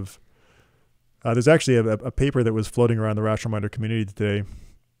positive. There's actually a paper that was floating around the Rational Miner community today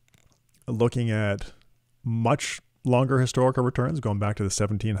looking at much longer historical returns going back to the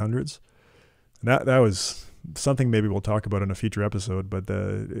 1700s. And that was something maybe we'll talk about in a future episode. But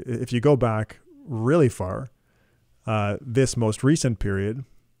if you go back really far, this most recent period,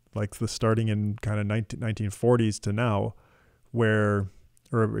 like the starting in kind of 1940s to now, or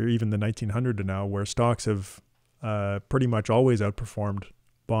even the 1900 to now, where stocks have pretty much always outperformed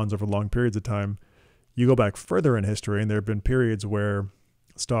bonds over long periods of time. You go back further in history, and there have been periods where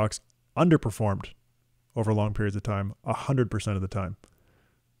stocks underperformed over long periods of time, 100% of the time,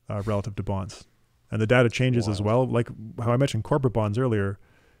 relative to bonds. And the data changes as well. Like how I mentioned corporate bonds earlier,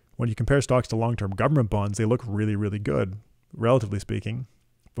 when you compare stocks to long-term government bonds, they look really, really good, relatively speaking.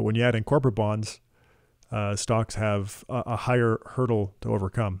 But when you add in corporate bonds, stocks have a higher hurdle to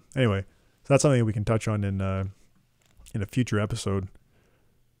overcome. Anyway, so that's something that we can touch on in a future episode.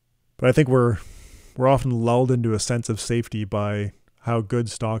 But I think we're often lulled into a sense of safety by how good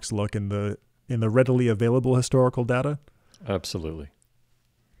stocks look in the readily available historical data. Absolutely.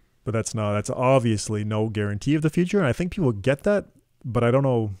 But that's obviously no guarantee of the future. And I think people get that, but I don't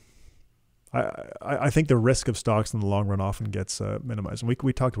know. I think the risk of stocks in the long run often gets minimized. And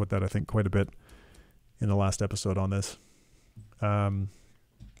we talked about that, I think, quite a bit in the last episode on this. In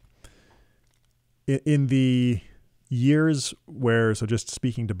the years where, so just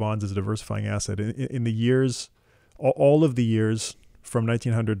speaking to bonds as a diversifying asset, in the years, all of the years from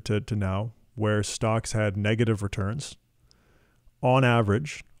 1900 to now, where stocks had negative returns, on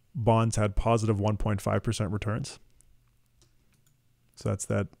average, bonds had positive 1.5% returns. So that's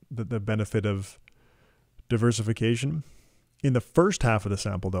the benefit of diversification. In the first half of the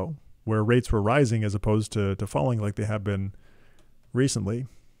sample, though, where rates were rising as opposed to falling like they have been recently,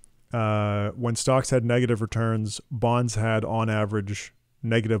 when stocks had negative returns, bonds had on average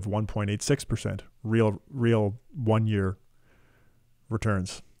negative 1.86% real 1 year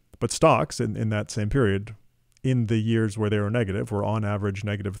returns. But stocks in that same period, in the years where they were negative, were on average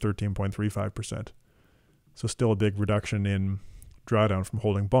negative 13.35%. So still a big reduction in drawdown from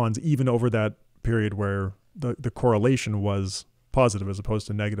holding bonds, even over that period where the correlation was positive as opposed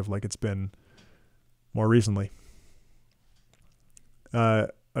to negative like it's been more recently. I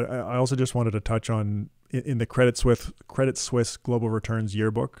also just wanted to touch on in the Credit Suisse Global Returns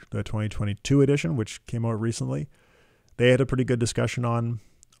Yearbook, the 2022 edition, which came out recently. They had a pretty good discussion on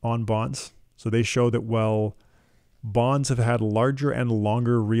bonds. So they show that while bonds have had larger and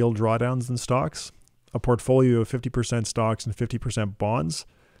longer real drawdowns than stocks, a portfolio of 50% stocks and 50% bonds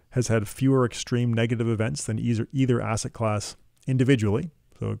has had fewer extreme negative events than either asset class individually.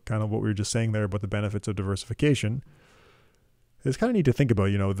 So kind of what we were just saying there about the benefits of diversification. It's kind of neat to think about,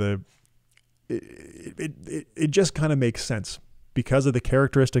 it just kind of makes sense. Because of the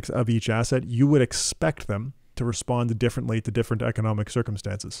characteristics of each asset, you would expect them to respond differently to different economic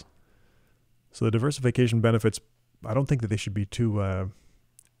circumstances. So the diversification benefits, I don't think that they should be too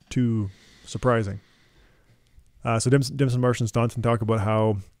surprising. So Dimson, Marsh, and Staunton talk about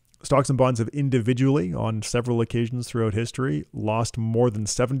how stocks and bonds have individually, on several occasions throughout history, lost more than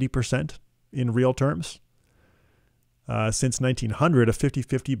 70% in real terms. Since 1900, a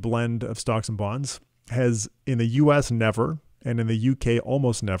 50-50 blend of stocks and bonds has, in the U.S. never, and in the U.K.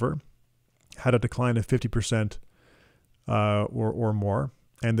 almost never, had a decline of 50% or more.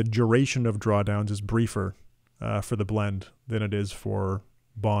 And the duration of drawdowns is briefer for the blend than it is for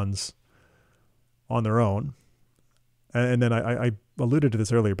bonds on their own. And then I alluded to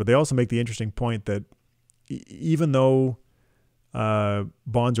this earlier, but they also make the interesting point that even though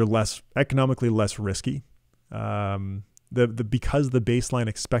bonds are economically less risky, because the baseline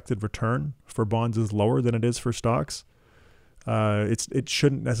expected return for bonds is lower than it is for stocks, it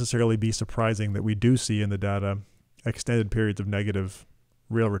shouldn't necessarily be surprising that we do see in the data extended periods of negative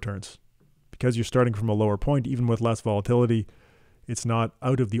real returns, because you're starting from a lower point, even with less volatility, it's not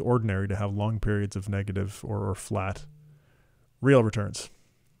out of the ordinary to have long periods of negative or flat real returns.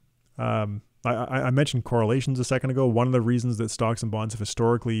 I mentioned correlations a second ago. One of the reasons that stocks and bonds have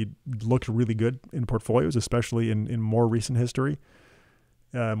historically looked really good in portfolios, especially in more recent history,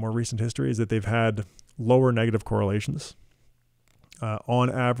 is that they've had lower negative correlations. On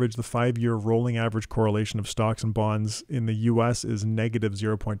average, the 5-year rolling average correlation of stocks and bonds in the US is negative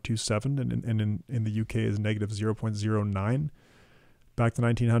 0.27, and in the UK is negative 0.09 back to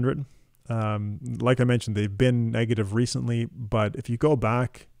 1900. Like I mentioned, they've been negative recently, but if you go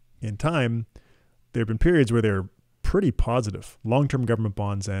back in time, there have been periods where they're pretty positive. Long-term government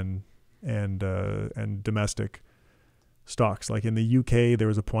bonds and domestic stocks. Like in the UK, there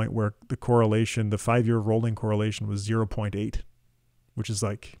was a point where the 5-year rolling correlation was 0.8, which is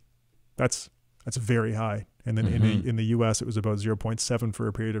like, that's very high. And then in the US, it was about 0.7 for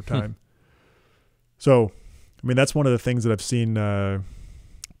a period of time. So, I mean, that's one of the things that I've seen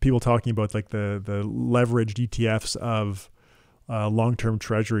people talking about, like the leveraged ETFs of long-term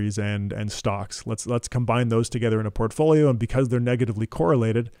treasuries and stocks. Let's combine those together in a portfolio, and because they're negatively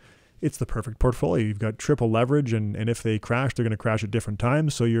correlated, it's the perfect portfolio. You've got triple leverage, and if they crash, they're going to crash at different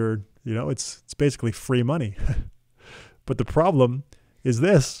times. So it's basically free money. But the problem is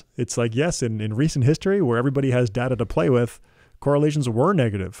this: it's like, yes, in recent history where everybody has data to play with, correlations were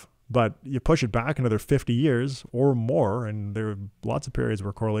negative. But you push it back another 50 years or more, and there are lots of periods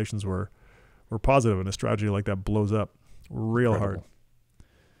where correlations were positive, and a strategy like that blows up real hard.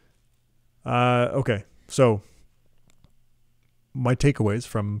 Okay, so my takeaways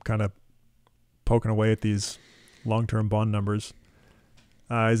from kind of poking away at these long-term bond numbers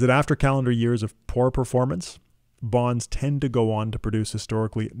is that after calendar years of poor performance, bonds tend to go on to produce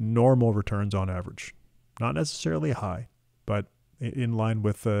historically normal returns on average. Not necessarily high, but in line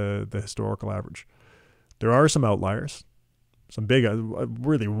with the historical average. There are some outliers,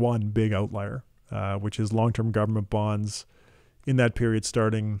 really one big outlier, which is long-term government bonds in that period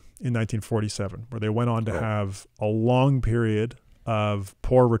starting in 1947, where they went on to have a long period of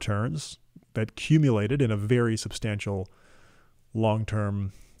poor returns that accumulated in a very substantial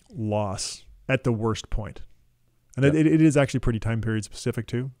long-term loss at the worst point. And it is actually pretty time period specific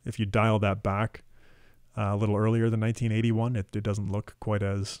too. If you dial that back a little earlier than 1981, it doesn't look quite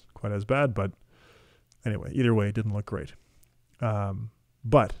as bad. But anyway, either way, it didn't look great.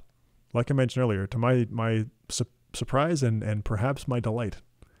 But like I mentioned earlier, to my surprise and perhaps my delight,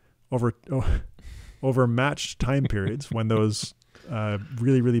 over matched time periods when those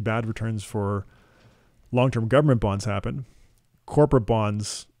really, really bad returns for long-term government bonds happen, corporate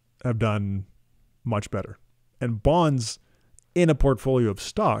bonds have done much better. And bonds in a portfolio of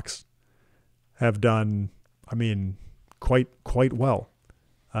stocks have done, quite well.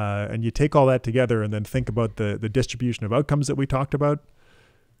 And you take all that together and then think about the distribution of outcomes that we talked about.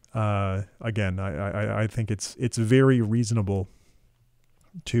 Again, I think it's very reasonable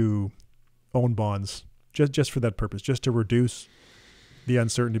to own bonds just for that purpose, just to reduce the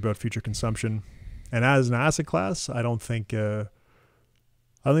uncertainty about future consumption. And as an asset class, I don't think there's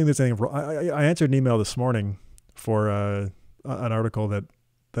anything wrong. I answered an email this morning for an article that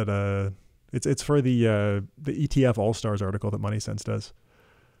it's for the ETF All Stars article that Money Sense does.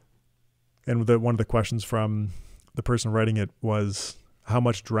 And one of the questions from the person writing it was, how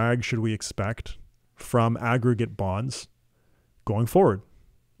much drag should we expect from aggregate bonds going forward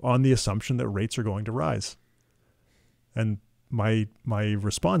on the assumption that rates are going to rise? And my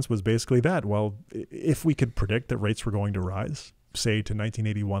response was basically that. Well, if we could predict that rates were going to rise, say to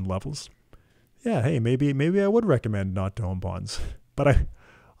 1981 levels, yeah, hey, maybe I would recommend not to own bonds. But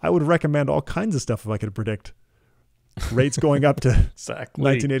I would recommend all kinds of stuff if I could predict rates going up to exactly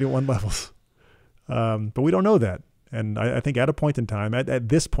 1981 levels. But we don't know that. And I think at a point in time, at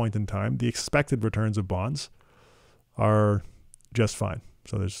this point in time, the expected returns of bonds are just fine.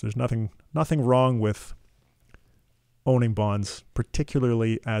 So there's nothing wrong with owning bonds,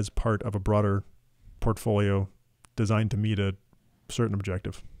 particularly as part of a broader portfolio designed to meet a certain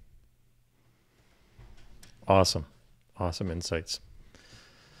objective. Awesome insights.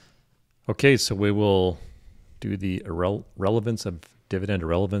 Okay, so we will do the relevance of dividend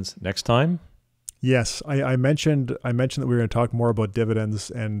irrelevance next time. Yes, I mentioned that we were going to talk more about dividends,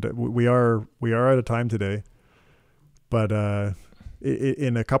 and we are out of time today. But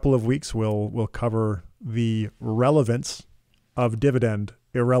in a couple of weeks, we'll cover the relevance of dividend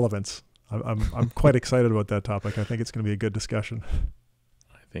irrelevance. I'm quite excited about that topic. I think it's going to be a good discussion.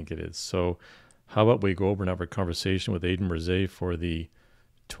 I think it is. So, how about we go over and have a conversation with Aydin Mirzaee for the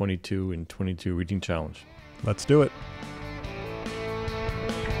 22 and 22 reading challenge? Let's do it.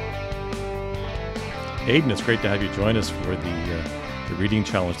 Aydin, it's great to have you join us for the reading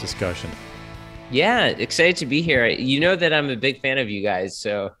challenge discussion. Yeah, excited to be here. You know that I'm a big fan of you guys,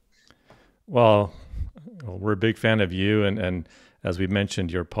 so. Well, we're a big fan of you, and as we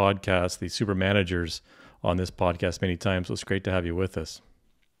mentioned, your podcast, the Supermanagers, on this podcast many times. So it's great to have you with us.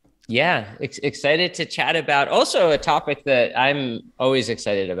 Yeah, excited to chat about also a topic that I'm always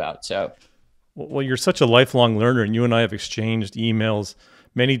excited about. So, well, you're such a lifelong learner, and you and I have exchanged emails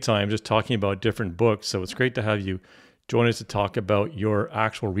many times just talking about different books. So it's great to have you join us to talk about your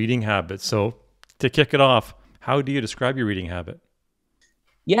actual reading habits. So to kick it off, how do you describe your reading habit?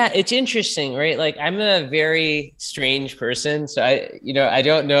 Yeah, it's interesting, right? Like I'm a very strange person. So I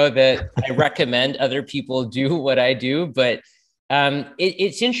don't know that I recommend other people do what I do, but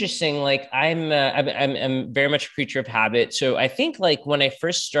it's interesting. Like I'm very much a creature of habit. So I think like when I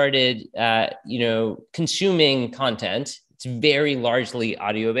first started, consuming content, it's very largely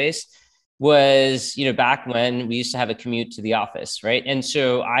audio based, was, back when we used to have a commute to the office, right? And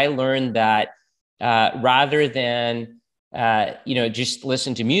so I learned that rather than just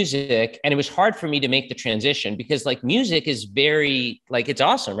listen to music. And it was hard for me to make the transition because like music is very, like, it's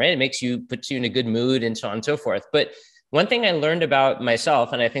awesome, right? It puts you in a good mood and so on and so forth. But one thing I learned about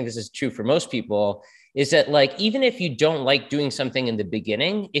myself, and I think this is true for most people, is that like, even if you don't like doing something in the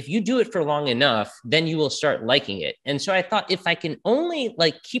beginning, if you do it for long enough, then you will start liking it. And so I thought if I can only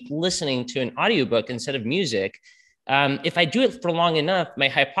like keep listening to an audiobook instead of music, if I do it for long enough, my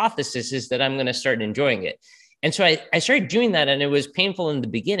hypothesis is that I'm going to start enjoying it. And so I started doing that, and it was painful in the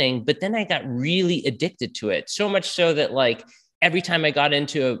beginning, but then I got really addicted to it. So much so that like every time I got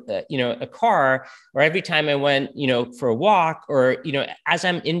into a car, or every time I went, for a walk, or, as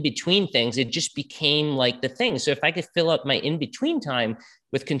I'm in between things, it just became like the thing. So if I could fill up my in-between time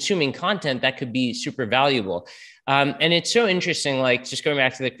with consuming content, that could be super valuable. And it's so interesting, like just going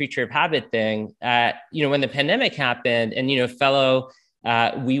back to the creature of habit thing, when the pandemic happened and,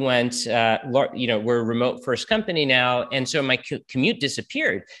 we went, we're a remote first company now. And so my commute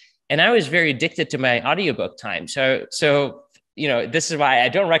disappeared, and I was very addicted to my audiobook time. So, this is why I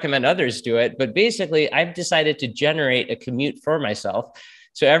don't recommend others do it, but basically I've decided to generate a commute for myself.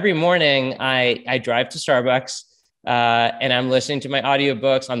 So every morning I drive to Starbucks, and I'm listening to my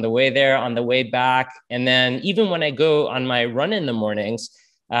audiobooks on the way there, on the way back. And then even when I go on my run in the mornings,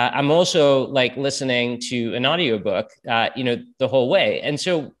 I'm also like listening to an audiobook, the whole way. And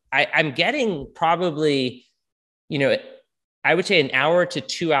so I'm getting probably, I would say an hour to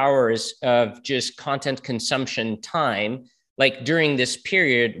 2 hours of just content consumption time, like during this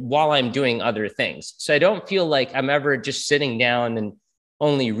period while I'm doing other things. So I don't feel like I'm ever just sitting down and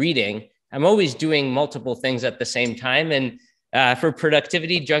only reading. I'm always doing multiple things at the same time. And for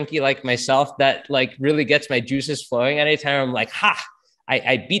productivity junkie like myself, that like really gets my juices flowing. Anytime I'm like,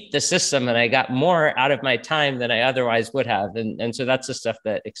 I beat the system and I got more out of my time than I otherwise would have. And so that's the stuff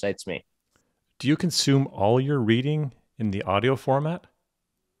that excites me. Do you consume all your reading in the audio format?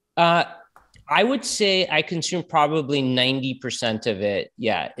 I would say I consume probably 90% of it.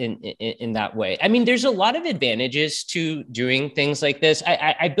 Yeah. In that way. I mean, there's a lot of advantages to doing things like this.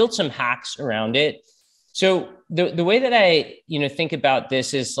 I built some hacks around it. So the way that I, think about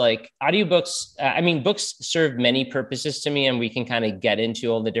this is like audiobooks. Books serve many purposes to me, and we can kind of get into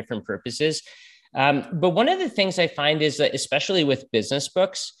all the different purposes. But one of the things I find is that, especially with business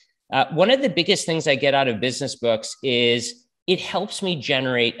books, one of the biggest things I get out of business books is it helps me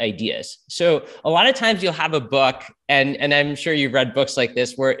generate ideas. So a lot of times you'll have a book, and I'm sure you've read books like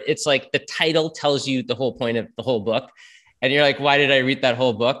this, where it's like the title tells you the whole point of the whole book. And you're like, why did I read that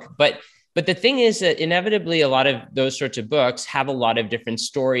whole book? But the thing is that inevitably a lot of those sorts of books have a lot of different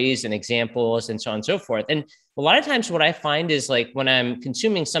stories and examples and so on and so forth. And a lot of times what I find is like when I'm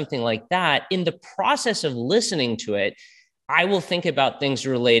consuming something like that, in the process of listening to it, I will think about things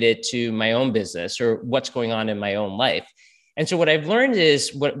related to my own business or what's going on in my own life. And so what I've learned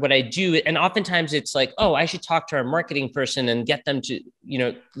is what I do, and oftentimes it's like, oh, I should talk to our marketing person and get them to,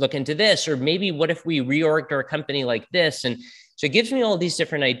 look into this, or maybe what if we reorged our company like this? And so it gives me all these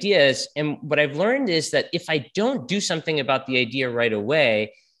different ideas. And what I've learned is that if I don't do something about the idea right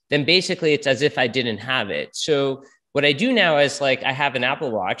away, then basically it's as if I didn't have it. So what I do now is like, I have an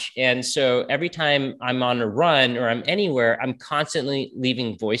Apple Watch. And so every time I'm on a run or I'm anywhere, I'm constantly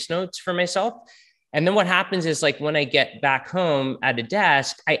leaving voice notes for myself. And then what happens is like when I get back home at a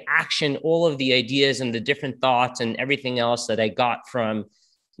desk, I action all of the ideas and the different thoughts and everything else that I got from,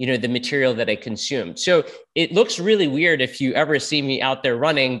 the material that I consumed. So it looks really weird if you ever see me out there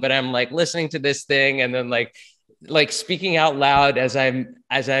running, but I'm like listening to this thing and then like speaking out loud as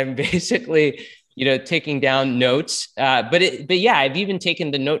I'm basically, taking down notes. But yeah, I've even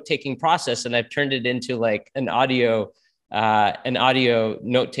taken the note taking process and I've turned it into like an audio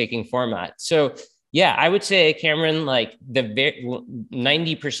note taking format. So yeah, I would say, Cameron, like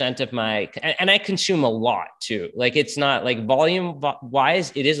 90% of my, and I consume a lot too. Like it's not like volume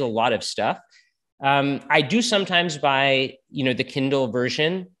wise, it is a lot of stuff. I do sometimes buy, the Kindle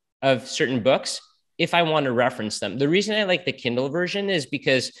version of certain books if I want to reference them. The reason I like the Kindle version is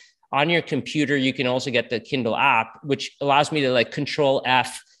because on your computer, you can also get the Kindle app, which allows me to like Control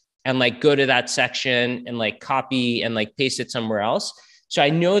F and like go to that section and like copy and like paste it somewhere else. So I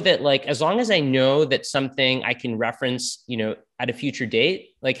know that like, as long as I know that something I can reference, at a future date,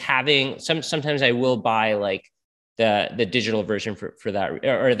 like having sometimes I will buy like the digital version for that,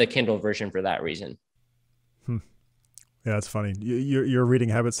 or the Kindle version for that reason. Yeah, that's funny. Your reading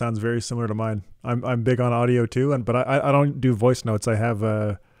habit sounds very similar to mine. I'm big on audio too, but I don't do voice notes. I have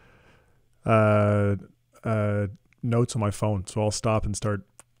notes on my phone, so I'll stop and start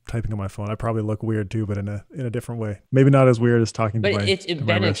typing on my phone. I probably look weird too, but in a different way. Maybe not as weird as talking to my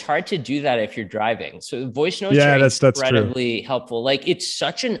Ben, it's hard to do that if you're driving. So voice notes are that's incredibly true. helpful. Like it's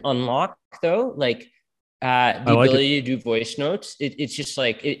such an unlock though. Like the ability to do voice notes. It's just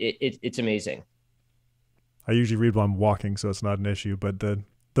like it's amazing. I usually read while I'm walking, so it's not an issue, but the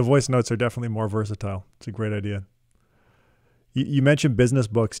voice notes are definitely more versatile. It's a great idea. You mentioned business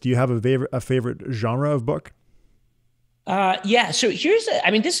books. Do you have a favorite genre of book? Yeah. So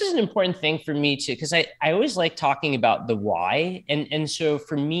this is an important thing for me too, because I always like talking about the why. And so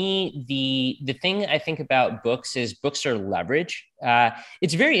for me, the thing I think about books is books are leverage.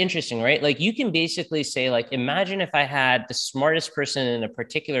 It's very interesting, right? Like you can basically say, like, imagine if I had the smartest person in a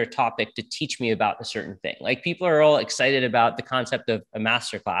particular topic to teach me about a certain thing. Like people are all excited about the concept of a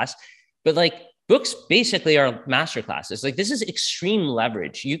masterclass, but like books basically are masterclasses. Like this is extreme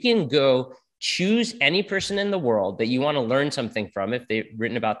leverage. You can go choose any person in the world that you want to learn something from if they've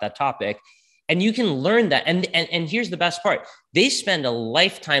written about that topic, and you can learn that. And here's the best part. They spend a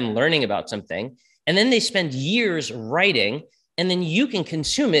lifetime learning about something, and then they spend years writing, and then you can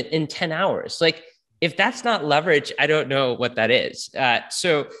consume it in 10 hours. Like if that's not leverage, I don't know what that is.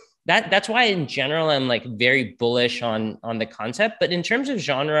 So that's why in general, I'm like very bullish on the concept. But in terms of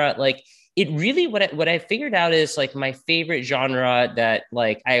genre, like it really, what I figured out is like my favorite genre that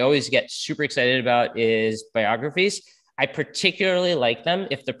like I always get super excited about is biographies. I particularly like them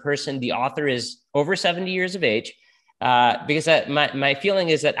if the author is over 70 years of age, because my feeling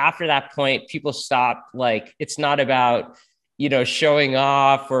is that after that point, people stop, like, it's not about, showing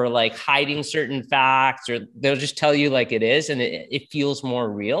off or like hiding certain facts, or they'll just tell you like it is, and it feels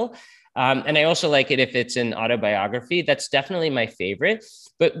more real. And I also like it if it's an autobiography. That's definitely my favorite.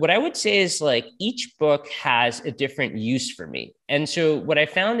 But what I would say is like each book has a different use for me. And so what I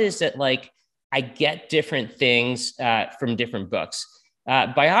found is that like I get different things from different books.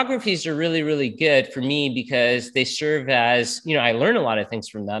 Biographies are really, really good for me because they serve as, I learn a lot of things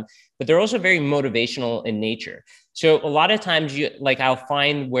from them, but they're also very motivational in nature. So a lot of times I'll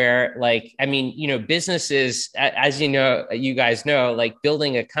find where businesses, as you guys know, like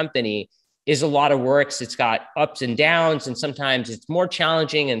building a company is a lot of work. It's got ups and downs, and sometimes it's more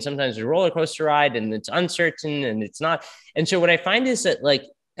challenging, and sometimes it's a roller coaster ride, and it's uncertain, and it's not. And so what I find is that like,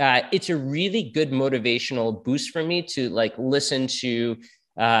 it's a really good motivational boost for me to like listen to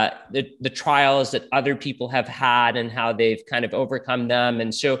the trials that other people have had and how they've kind of overcome them.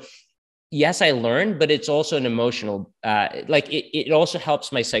 And so, yes, I learn, but it's also an emotional, it also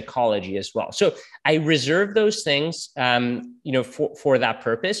helps my psychology as well. So I reserve those things, for that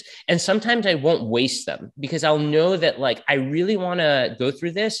purpose. And sometimes I won't waste them because I'll know that like, I really want to go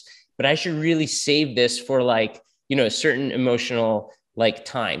through this, but I should really save this for like, a certain emotional like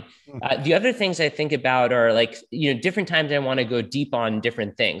time. The other things I think about are like, different times I want to go deep on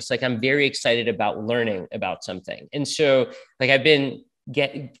different things. Like I'm very excited about learning about something. And so like I've been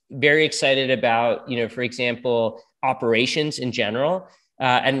get very excited about, for example, operations in general.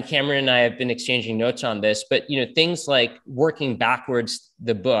 And Cameron and I have been exchanging notes on this, but, things like working backwards,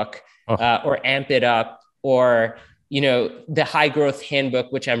 the book, or Amp It Up, or, the High Growth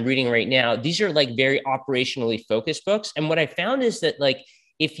Handbook, which I'm reading right now. These are like very operationally focused books. And what I found is that like,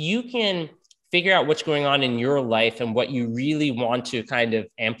 if you can figure out what's going on in your life and what you really want to kind of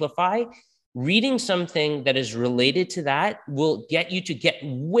amplify, reading something that is related to that will get you to get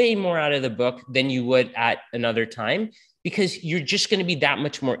way more out of the book than you would at another time, because you're just going to be that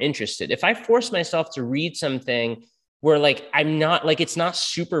much more interested. If I force myself to read something where like, I'm not like, it's not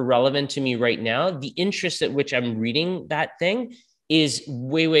super relevant to me right now, the interest at which I'm reading that thing is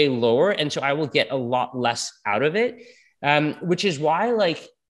way, way lower. And so I will get a lot less out of it, which is why like,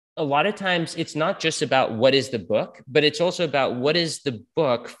 a lot of times it's not just about what is the book, but it's also about what is the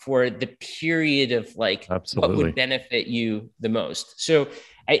book for the period of like what would benefit you the most. So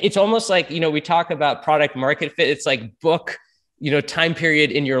it's almost like, we talk about product market fit. It's like book, time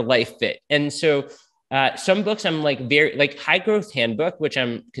period in your life fit. And so some books I'm like very like High Growth Handbook, which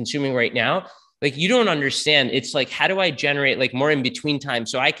I'm consuming right now. Like you don't understand. It's like, how do I generate like more in between time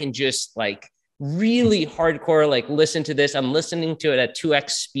so I can just like really hardcore, like listen to this. I'm listening to it at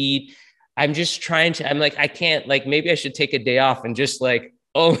 2x speed. I'm just trying to, I'm like, I can't, like, maybe I should take a day off and just like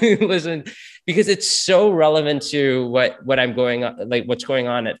only listen, because it's so relevant to what I'm going on, like what's going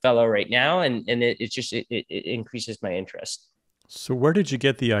on at Fellow right now. And it increases my interest. So where did you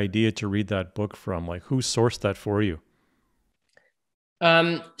get the idea to read that book from? Like who sourced that for you?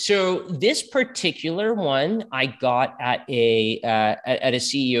 So this particular one I got at a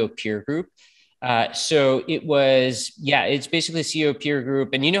CEO peer group. So it was, it's basically CEO peer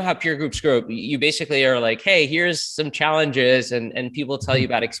group. And you know how peer groups grow. You basically are like, hey, here's some challenges, and people tell you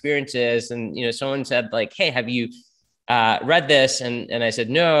about experiences. And, someone said like, hey, have you read this? And I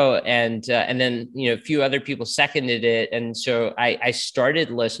said, no. And then, a few other people seconded it. And so I started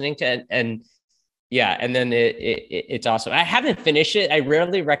listening to it, and then it's awesome. I haven't finished it. I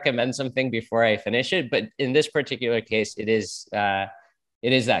rarely recommend something before I finish it, but in this particular case, it is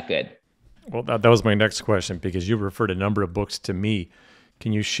that good. Well, that was my next question, because you referred a number of books to me.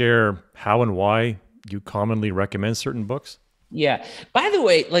 Can you share how and why you commonly recommend certain books? Yeah. By the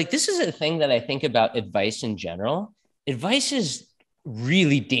way, like this is a thing that I think about advice in general. Advice is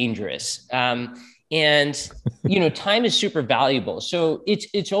really dangerous. And, time is super valuable. So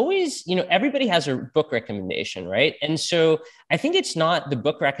it's always, everybody has a book recommendation, right? And so I think it's not the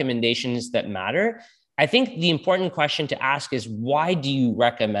book recommendations that matter. I think the important question to ask is, why do you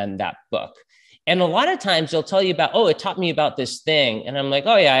recommend that book? And a lot of times they'll tell you about, it taught me about this thing. And I'm like,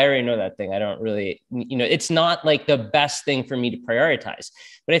 oh yeah, I already know that thing. I don't really, it's not like the best thing for me to prioritize.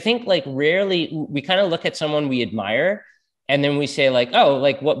 But I think like rarely we kind of look at someone we admire and then we say like, oh,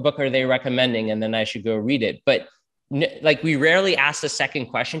 like what book are they recommending? And then I should go read it. But like we rarely ask the second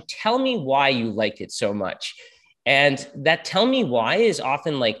question, tell me why you like it so much. And that tell me why is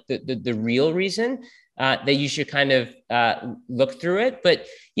often like the real reason that you should kind of look through it. But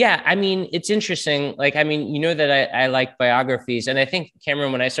yeah, I mean, it's interesting. Like, I mean, that I like biographies. And I think,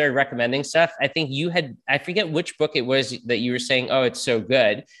 Cameron, when I started recommending stuff, I think I forget which book it was that you were saying, oh, it's so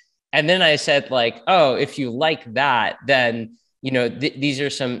good. And then I said like, oh, if you like that, then, these are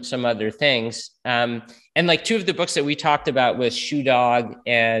some other things. And like two of the books that we talked about was Shoe Dog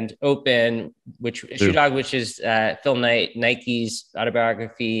and Open, Shoe Dog, which is Phil Knight, Nike's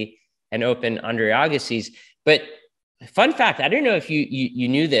autobiography, and Open, Andre Agassi's. But fun fact, I don't know if you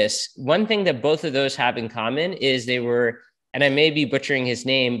knew this. One thing that both of those have in common is they were, and I may be butchering his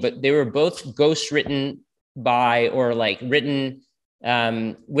name, but they were both ghostwritten by or like written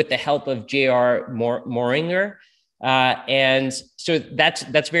with the help of J.R. Moringer. And so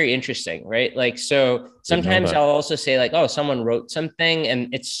that's very interesting, right? Like, so sometimes I'll also say like, oh, someone wrote something and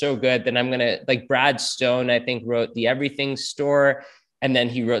it's so good. Then I'm going to like Brad Stone, I think wrote The Everything Store. And then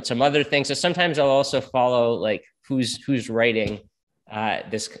he wrote some other things. So sometimes I'll also follow like who's writing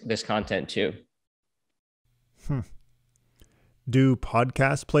this content too. Do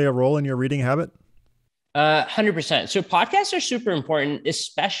podcasts play a role in your reading habit? 100%. So podcasts are super important,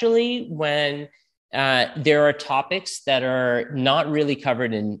 especially when there are topics that are not really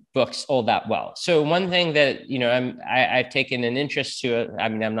covered in books all that well. So one thing that, I've taken an interest to, I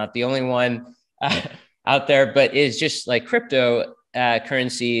mean, I'm not the only one out there, but is just like crypto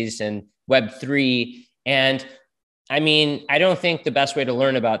currencies and Web3. And I mean, I don't think the best way to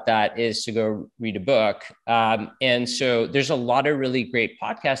learn about that is to go read a book. And so there's a lot of really great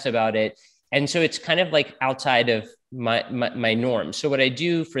podcasts about it. And so it's kind of like outside of my norm. So what I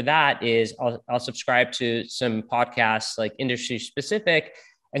do for that is I'll subscribe to some podcasts like industry specific.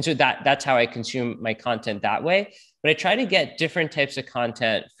 And so that's how I consume my content that way. But I try to get different types of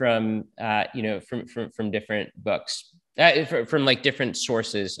content from different books. From like different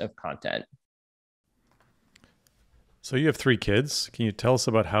sources of content. So you have 3 kids. Can you tell us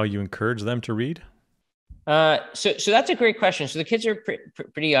about how you encourage them to read? So that's a great question. So the kids are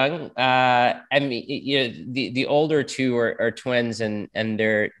pretty young. I mean, the older 2 are twins, and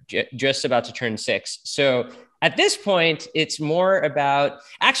they're just about to turn 6. So at this point, it's more about,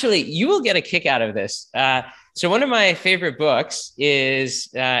 actually, you will get a kick out of this. So one of my favorite books is,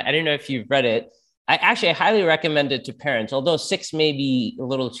 I don't know if you've read it. I highly recommend it to parents, although 6 may be a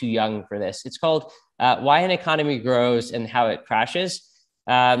little too young for this. It's called Why an Economy Grows and How It Crashes.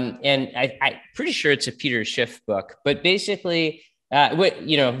 And I'm pretty sure it's a Peter Schiff book, but basically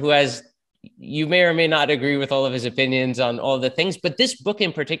who has, you may or may not agree with all of his opinions on all the things, but this book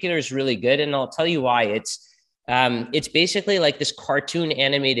in particular is really good. And I'll tell you why. It's basically like this cartoon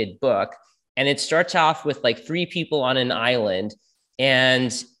animated book. And it starts off with like 3 people on an island.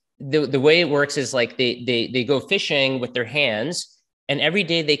 And the way it works is like they go fishing with their hands, and every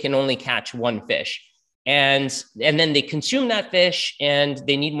day they can only catch 1 fish. And then they consume that fish, and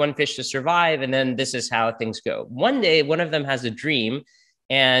they need 1 fish to survive. And then this is how things go. One day, one of them has a dream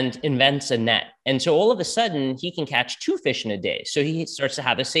and invents a net. And so all of a sudden he can catch 2 fish in a day. So he starts to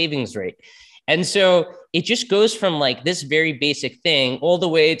have a savings rate. And so it just goes from like this very basic thing all the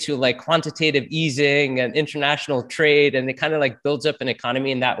way to like quantitative easing and international trade. And it kind of like builds up an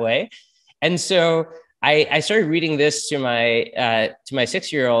economy in that way. And so I started reading this to my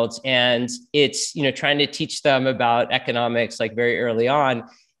 6-year-olds, and it's, trying to teach them about economics like very early on.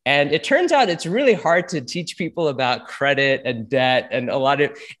 And it turns out it's really hard to teach people about credit and debt and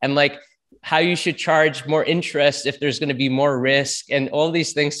and like how you should charge more interest if there's going to be more risk and all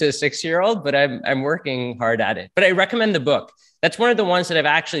these things to a 6-year-old, but I'm working hard at it. But I recommend the book. That's one of the ones that I've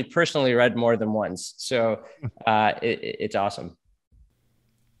actually personally read more than once. So it's awesome.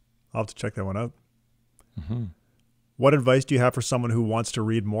 I'll have to check that one out. Mm-hmm. What advice do you have for someone who wants to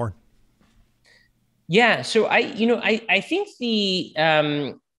read more? Yeah. So I think the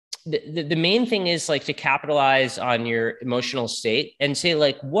main thing is like to capitalize on your emotional state and say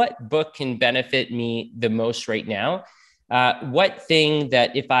like, what book can benefit me the most right now? What thing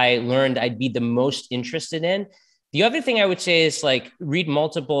that if I learned, I'd be the most interested in? The other thing I would say is like read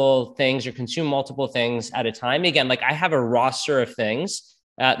multiple things or consume multiple things at a time. Again, like I have a roster of things,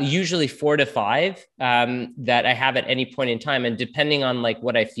 usually 4 to 5 that I have at any point in time. And depending on like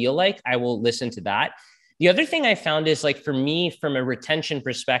what I feel like, I will listen to that. The other thing I found is like, for me, from a retention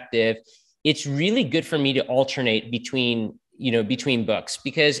perspective, it's really good for me to alternate between books,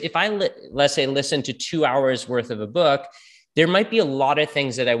 because if I, let's say, listen to 2 hours worth of a book, there might be a lot of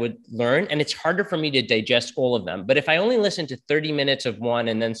things that I would learn, and it's harder for me to digest all of them. But if I only listen to 30 minutes of one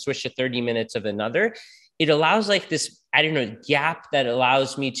and then switch to 30 minutes of another, it allows like this, gap that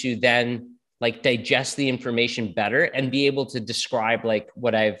allows me to then like digest the information better and be able to describe like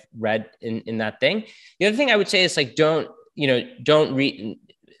what I've read in that thing. The other thing I would say is like, don't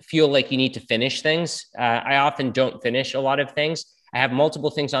feel like you need to finish things. I often don't finish a lot of things. I have multiple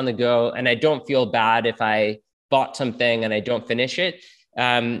things on the go, and I don't feel bad if I bought something and I don't finish it.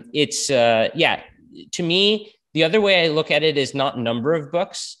 To me, the other way I look at it is not number of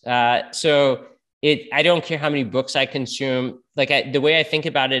books. I don't care how many books I consume. The way I think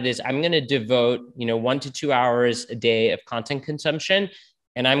about it is I'm going to devote, 1 to 2 hours a day of content consumption,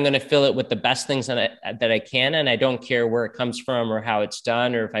 and I'm going to fill it with the best things that I can. And I don't care where it comes from or how it's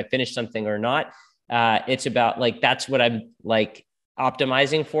done or if I finish something or not. It's about like, that's what I'm like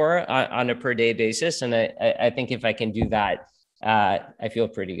optimizing for on a per day basis. And I think if I can do that, I feel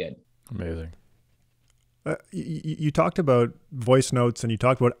pretty good. Amazing. You talked about voice notes, and you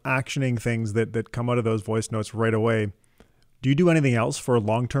talked about actioning things that come out of those voice notes right away. Do you do anything else for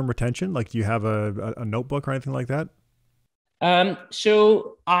long-term retention? Like, do you have a notebook or anything like that?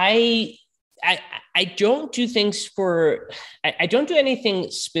 So I don't do things I don't do anything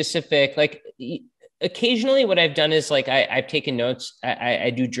specific. Like occasionally what I've done is like, I've taken notes,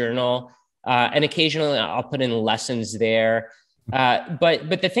 I do journal, and occasionally I'll put in lessons there.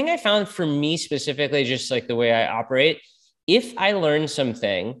 But the thing I found for me specifically, just like the way I operate, if I learn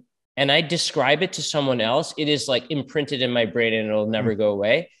something and I describe it to someone else, it is like imprinted in my brain and it'll never go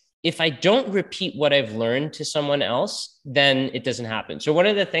away. If I don't repeat what I've learned to someone else, then it doesn't happen. So one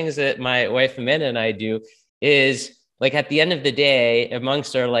of the things that my wife Amanda and I do is like at the end of the day,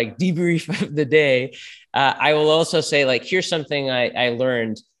 amongst our like debrief of the day, I will also say like, here's something I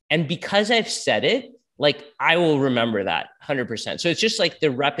learned. And because I've said it, like I will remember that 100%. So it's just like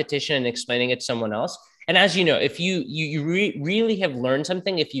the repetition and explaining it to someone else. And as you know, if you really have learned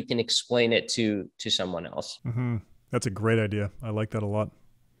something, if you can explain it to someone else. Mm-hmm. That's a great idea. I like that a lot.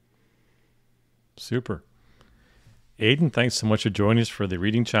 Super. Aydin, thanks so much for joining us for the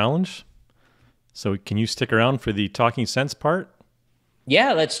reading challenge. So can you stick around for the talking sense part?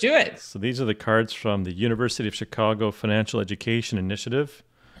 Yeah, let's do it. So these are the cards from the University of Chicago Financial Education Initiative.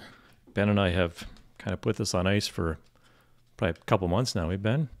 Ben and I have kind of put this on ice for probably a couple months now,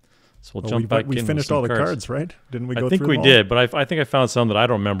 Ben? So we'll jump back in. We finished all the cards, right? Didn't we go through them all? I think we did, but I think I found some that I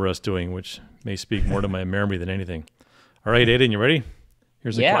don't remember us doing, which may speak more to my memory than anything. All right, Aydin, you ready?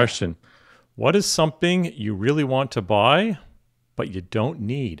 Here's a question. What is something you really want to buy, but you don't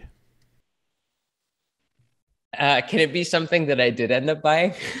need? Can it be something that I did end up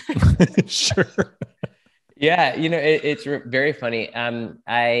buying? Sure. Yeah, it's very funny.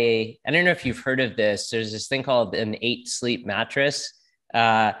 I don't know if you've heard of this. There's this thing called an 8 sleep mattress,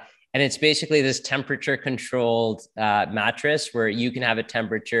 uh, and it's basically this temperature controlled mattress where you can have a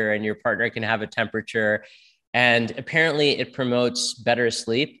temperature and your partner can have a temperature, and apparently it promotes better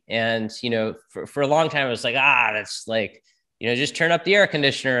sleep. And for a long time, I was like, that's like, just turn up the air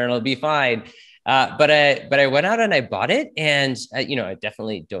conditioner and it'll be fine. But I went out and I bought it, and I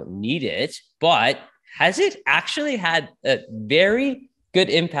definitely don't need it, but has it actually had a very good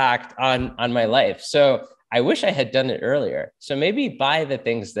impact on my life? So I wish I had done it earlier. So maybe buy the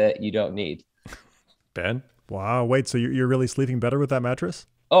things that you don't need. Ben? Wow. Wait, so you're really sleeping better with that mattress?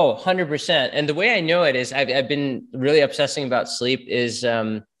 Oh, 100%. And the way I know it is I've been really obsessing about sleep is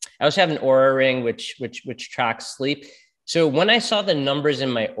I also have an Aura ring, which tracks sleep. So when I saw the numbers in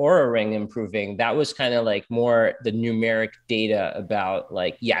my Aura ring improving, that was kind of like more the numeric data about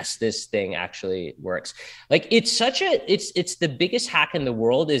like, yes, this thing actually works. Like it's the biggest hack in the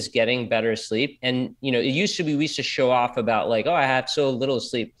world is getting better sleep. And, it used to be, we used to show off about like, oh, I have so little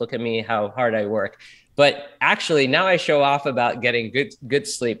sleep. Look at me, how hard I work. But actually now I show off about getting good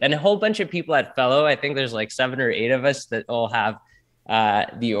sleep. And a whole bunch of people at Fellow, I think there's like 7 or 8 of us that all have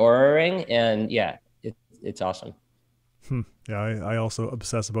the Aura ring. And yeah, it's awesome. Yeah, I also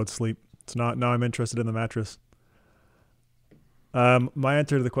obsess about sleep. It's not, now I'm interested in the mattress. My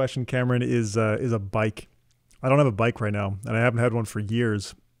answer to the question, Cameron, is a bike. I don't have a bike right now, and I haven't had one for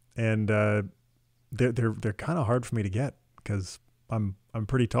years. And they're kind of hard for me to get because I'm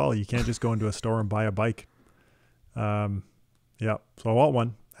pretty tall. You can't just go into a store and buy a bike. Yeah, so I want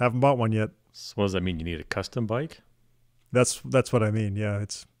one. Haven't bought one yet. So what does that mean? You need a custom bike? That's what I mean. Yeah,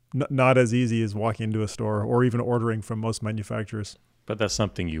 it's not as easy as walking into a store or even ordering from most manufacturers. But that's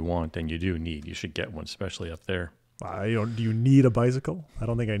something you want and you do need. You should get one, especially up there. Do you need a bicycle? I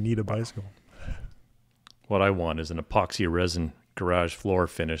don't think I need a bicycle. What I want is an epoxy resin garage floor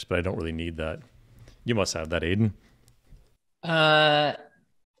finish, but I don't really need that. You must have that, Aydin.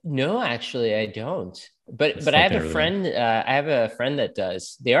 No, actually, I don't. But I have a friend. I have a friend that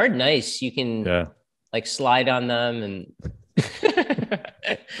does. They are nice. You can like slide on them and.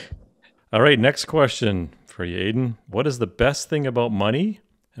 All right, next question for you, Aydin. What is the best thing about money,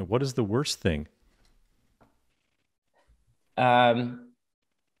 and what is the worst thing?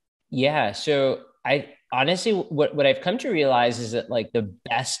 Yeah. So I honestly, what I've come to realize is that like the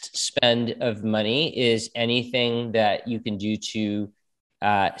best spend of money is anything that you can do to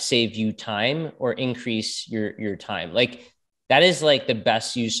save you time or increase your time. Like that is like the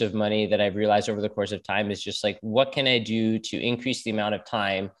best use of money that I've realized over the course of time is just like, what can I do to increase the amount of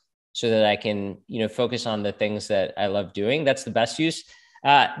time so that I can, focus on the things that I love doing. That's the best use.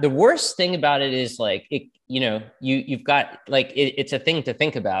 The worst thing about it is like, you've got like, it's a thing to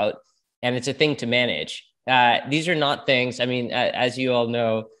think about and it's a thing to manage. These are not things, I mean, as you all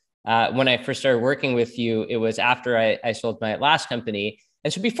know, when I first started working with you, it was after I sold my last company.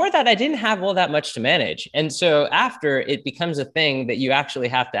 And so before that, I didn't have all that much to manage. And so after, it becomes a thing that you actually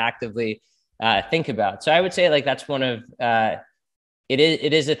have to actively think about. So I would say like that's one of, it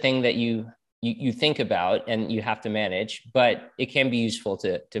is a thing that you think about and you have to manage, but it can be useful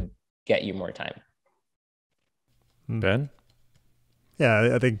to get you more time. Ben?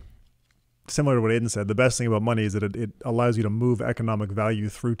 Yeah, I think similar to what Aydin said, the best thing about money is that it allows you to move economic value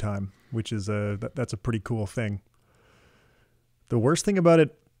through time, which is that's a pretty cool thing. The worst thing about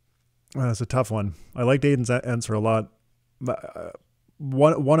it, it's a tough one. I liked Aydin's answer a lot.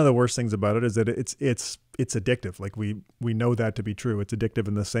 One of the worst things about it is that it's addictive. Like we know that to be true. It's addictive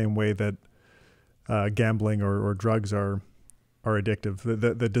in the same way that gambling or drugs are addictive.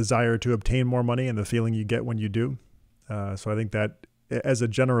 The desire to obtain more money and the feeling you get when you do. So I think that as a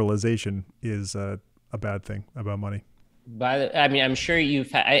generalization is a bad thing about money. I mean, I'm sure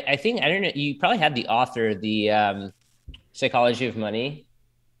you've had, I think, I don't know, you probably had the author, the Psychology of Money.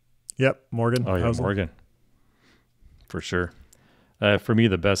 Yep. Morgan. Oh yeah, Morgan. For sure. For me,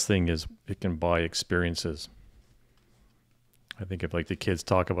 the best thing is it can buy experiences. I think if like the kids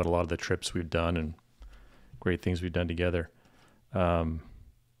talk about a lot of the trips we've done and great things we've done together. And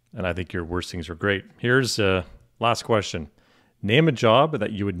I think your worst things are great. Here's last question. Name a job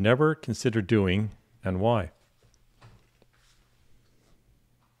that you would never consider doing and why.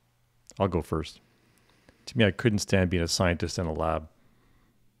 I'll go first. To me, I couldn't stand being a scientist in a lab.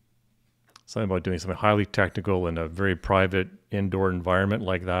 Something about doing something highly technical in a very private indoor environment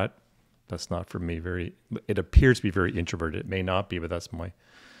like that, that's not for me. It appears to be very introverted. It may not be, but that's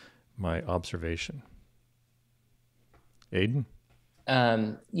my observation. Aydin?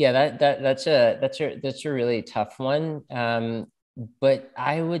 Yeah, that's a really tough one. but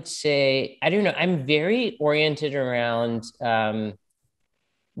I would say, I don't know, I'm very oriented around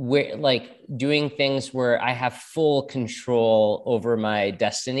where like doing things where I have full control over my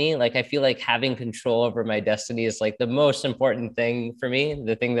destiny. Like I feel like having control over my destiny is like the most important thing for me,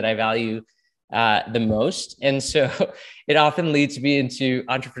 the thing that I value the most. And so it often leads me into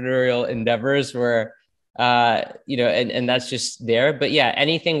entrepreneurial endeavors where and that's just there. But yeah,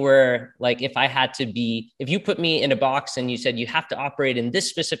 anything where like if you put me in a box and you said you have to operate in this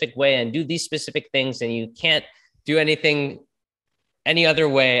specific way and do these specific things and you can't do anything any other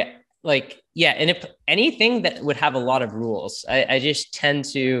way, like, yeah. And if anything that would have a lot of rules, I just tend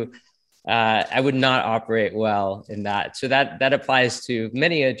to, I would not operate well in that. So that applies to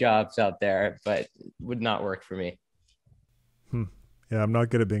many jobs out there, but would not work for me. Yeah, I'm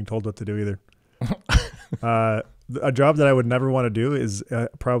not good at being told what to do either. A job that I would never want to do is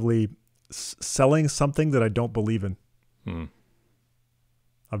probably selling something that I don't believe in.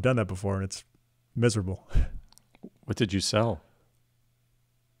 I've done that before and it's miserable. What did you sell?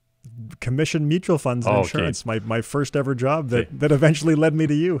 Commission mutual funds and insurance. Okay. My first ever job that eventually led me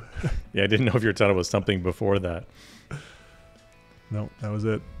to you. Yeah, I didn't know if you were talking about something before that. No, that was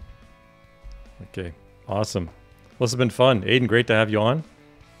it. Okay, awesome. Well, this has been fun. Aydin, great to have you on.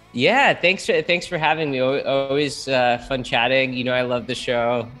 Yeah, thanks for having me. Always fun chatting. I love the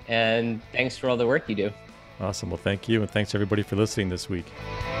show, and thanks for all the work you do. Awesome. Well, thank you, and thanks everybody for listening this week.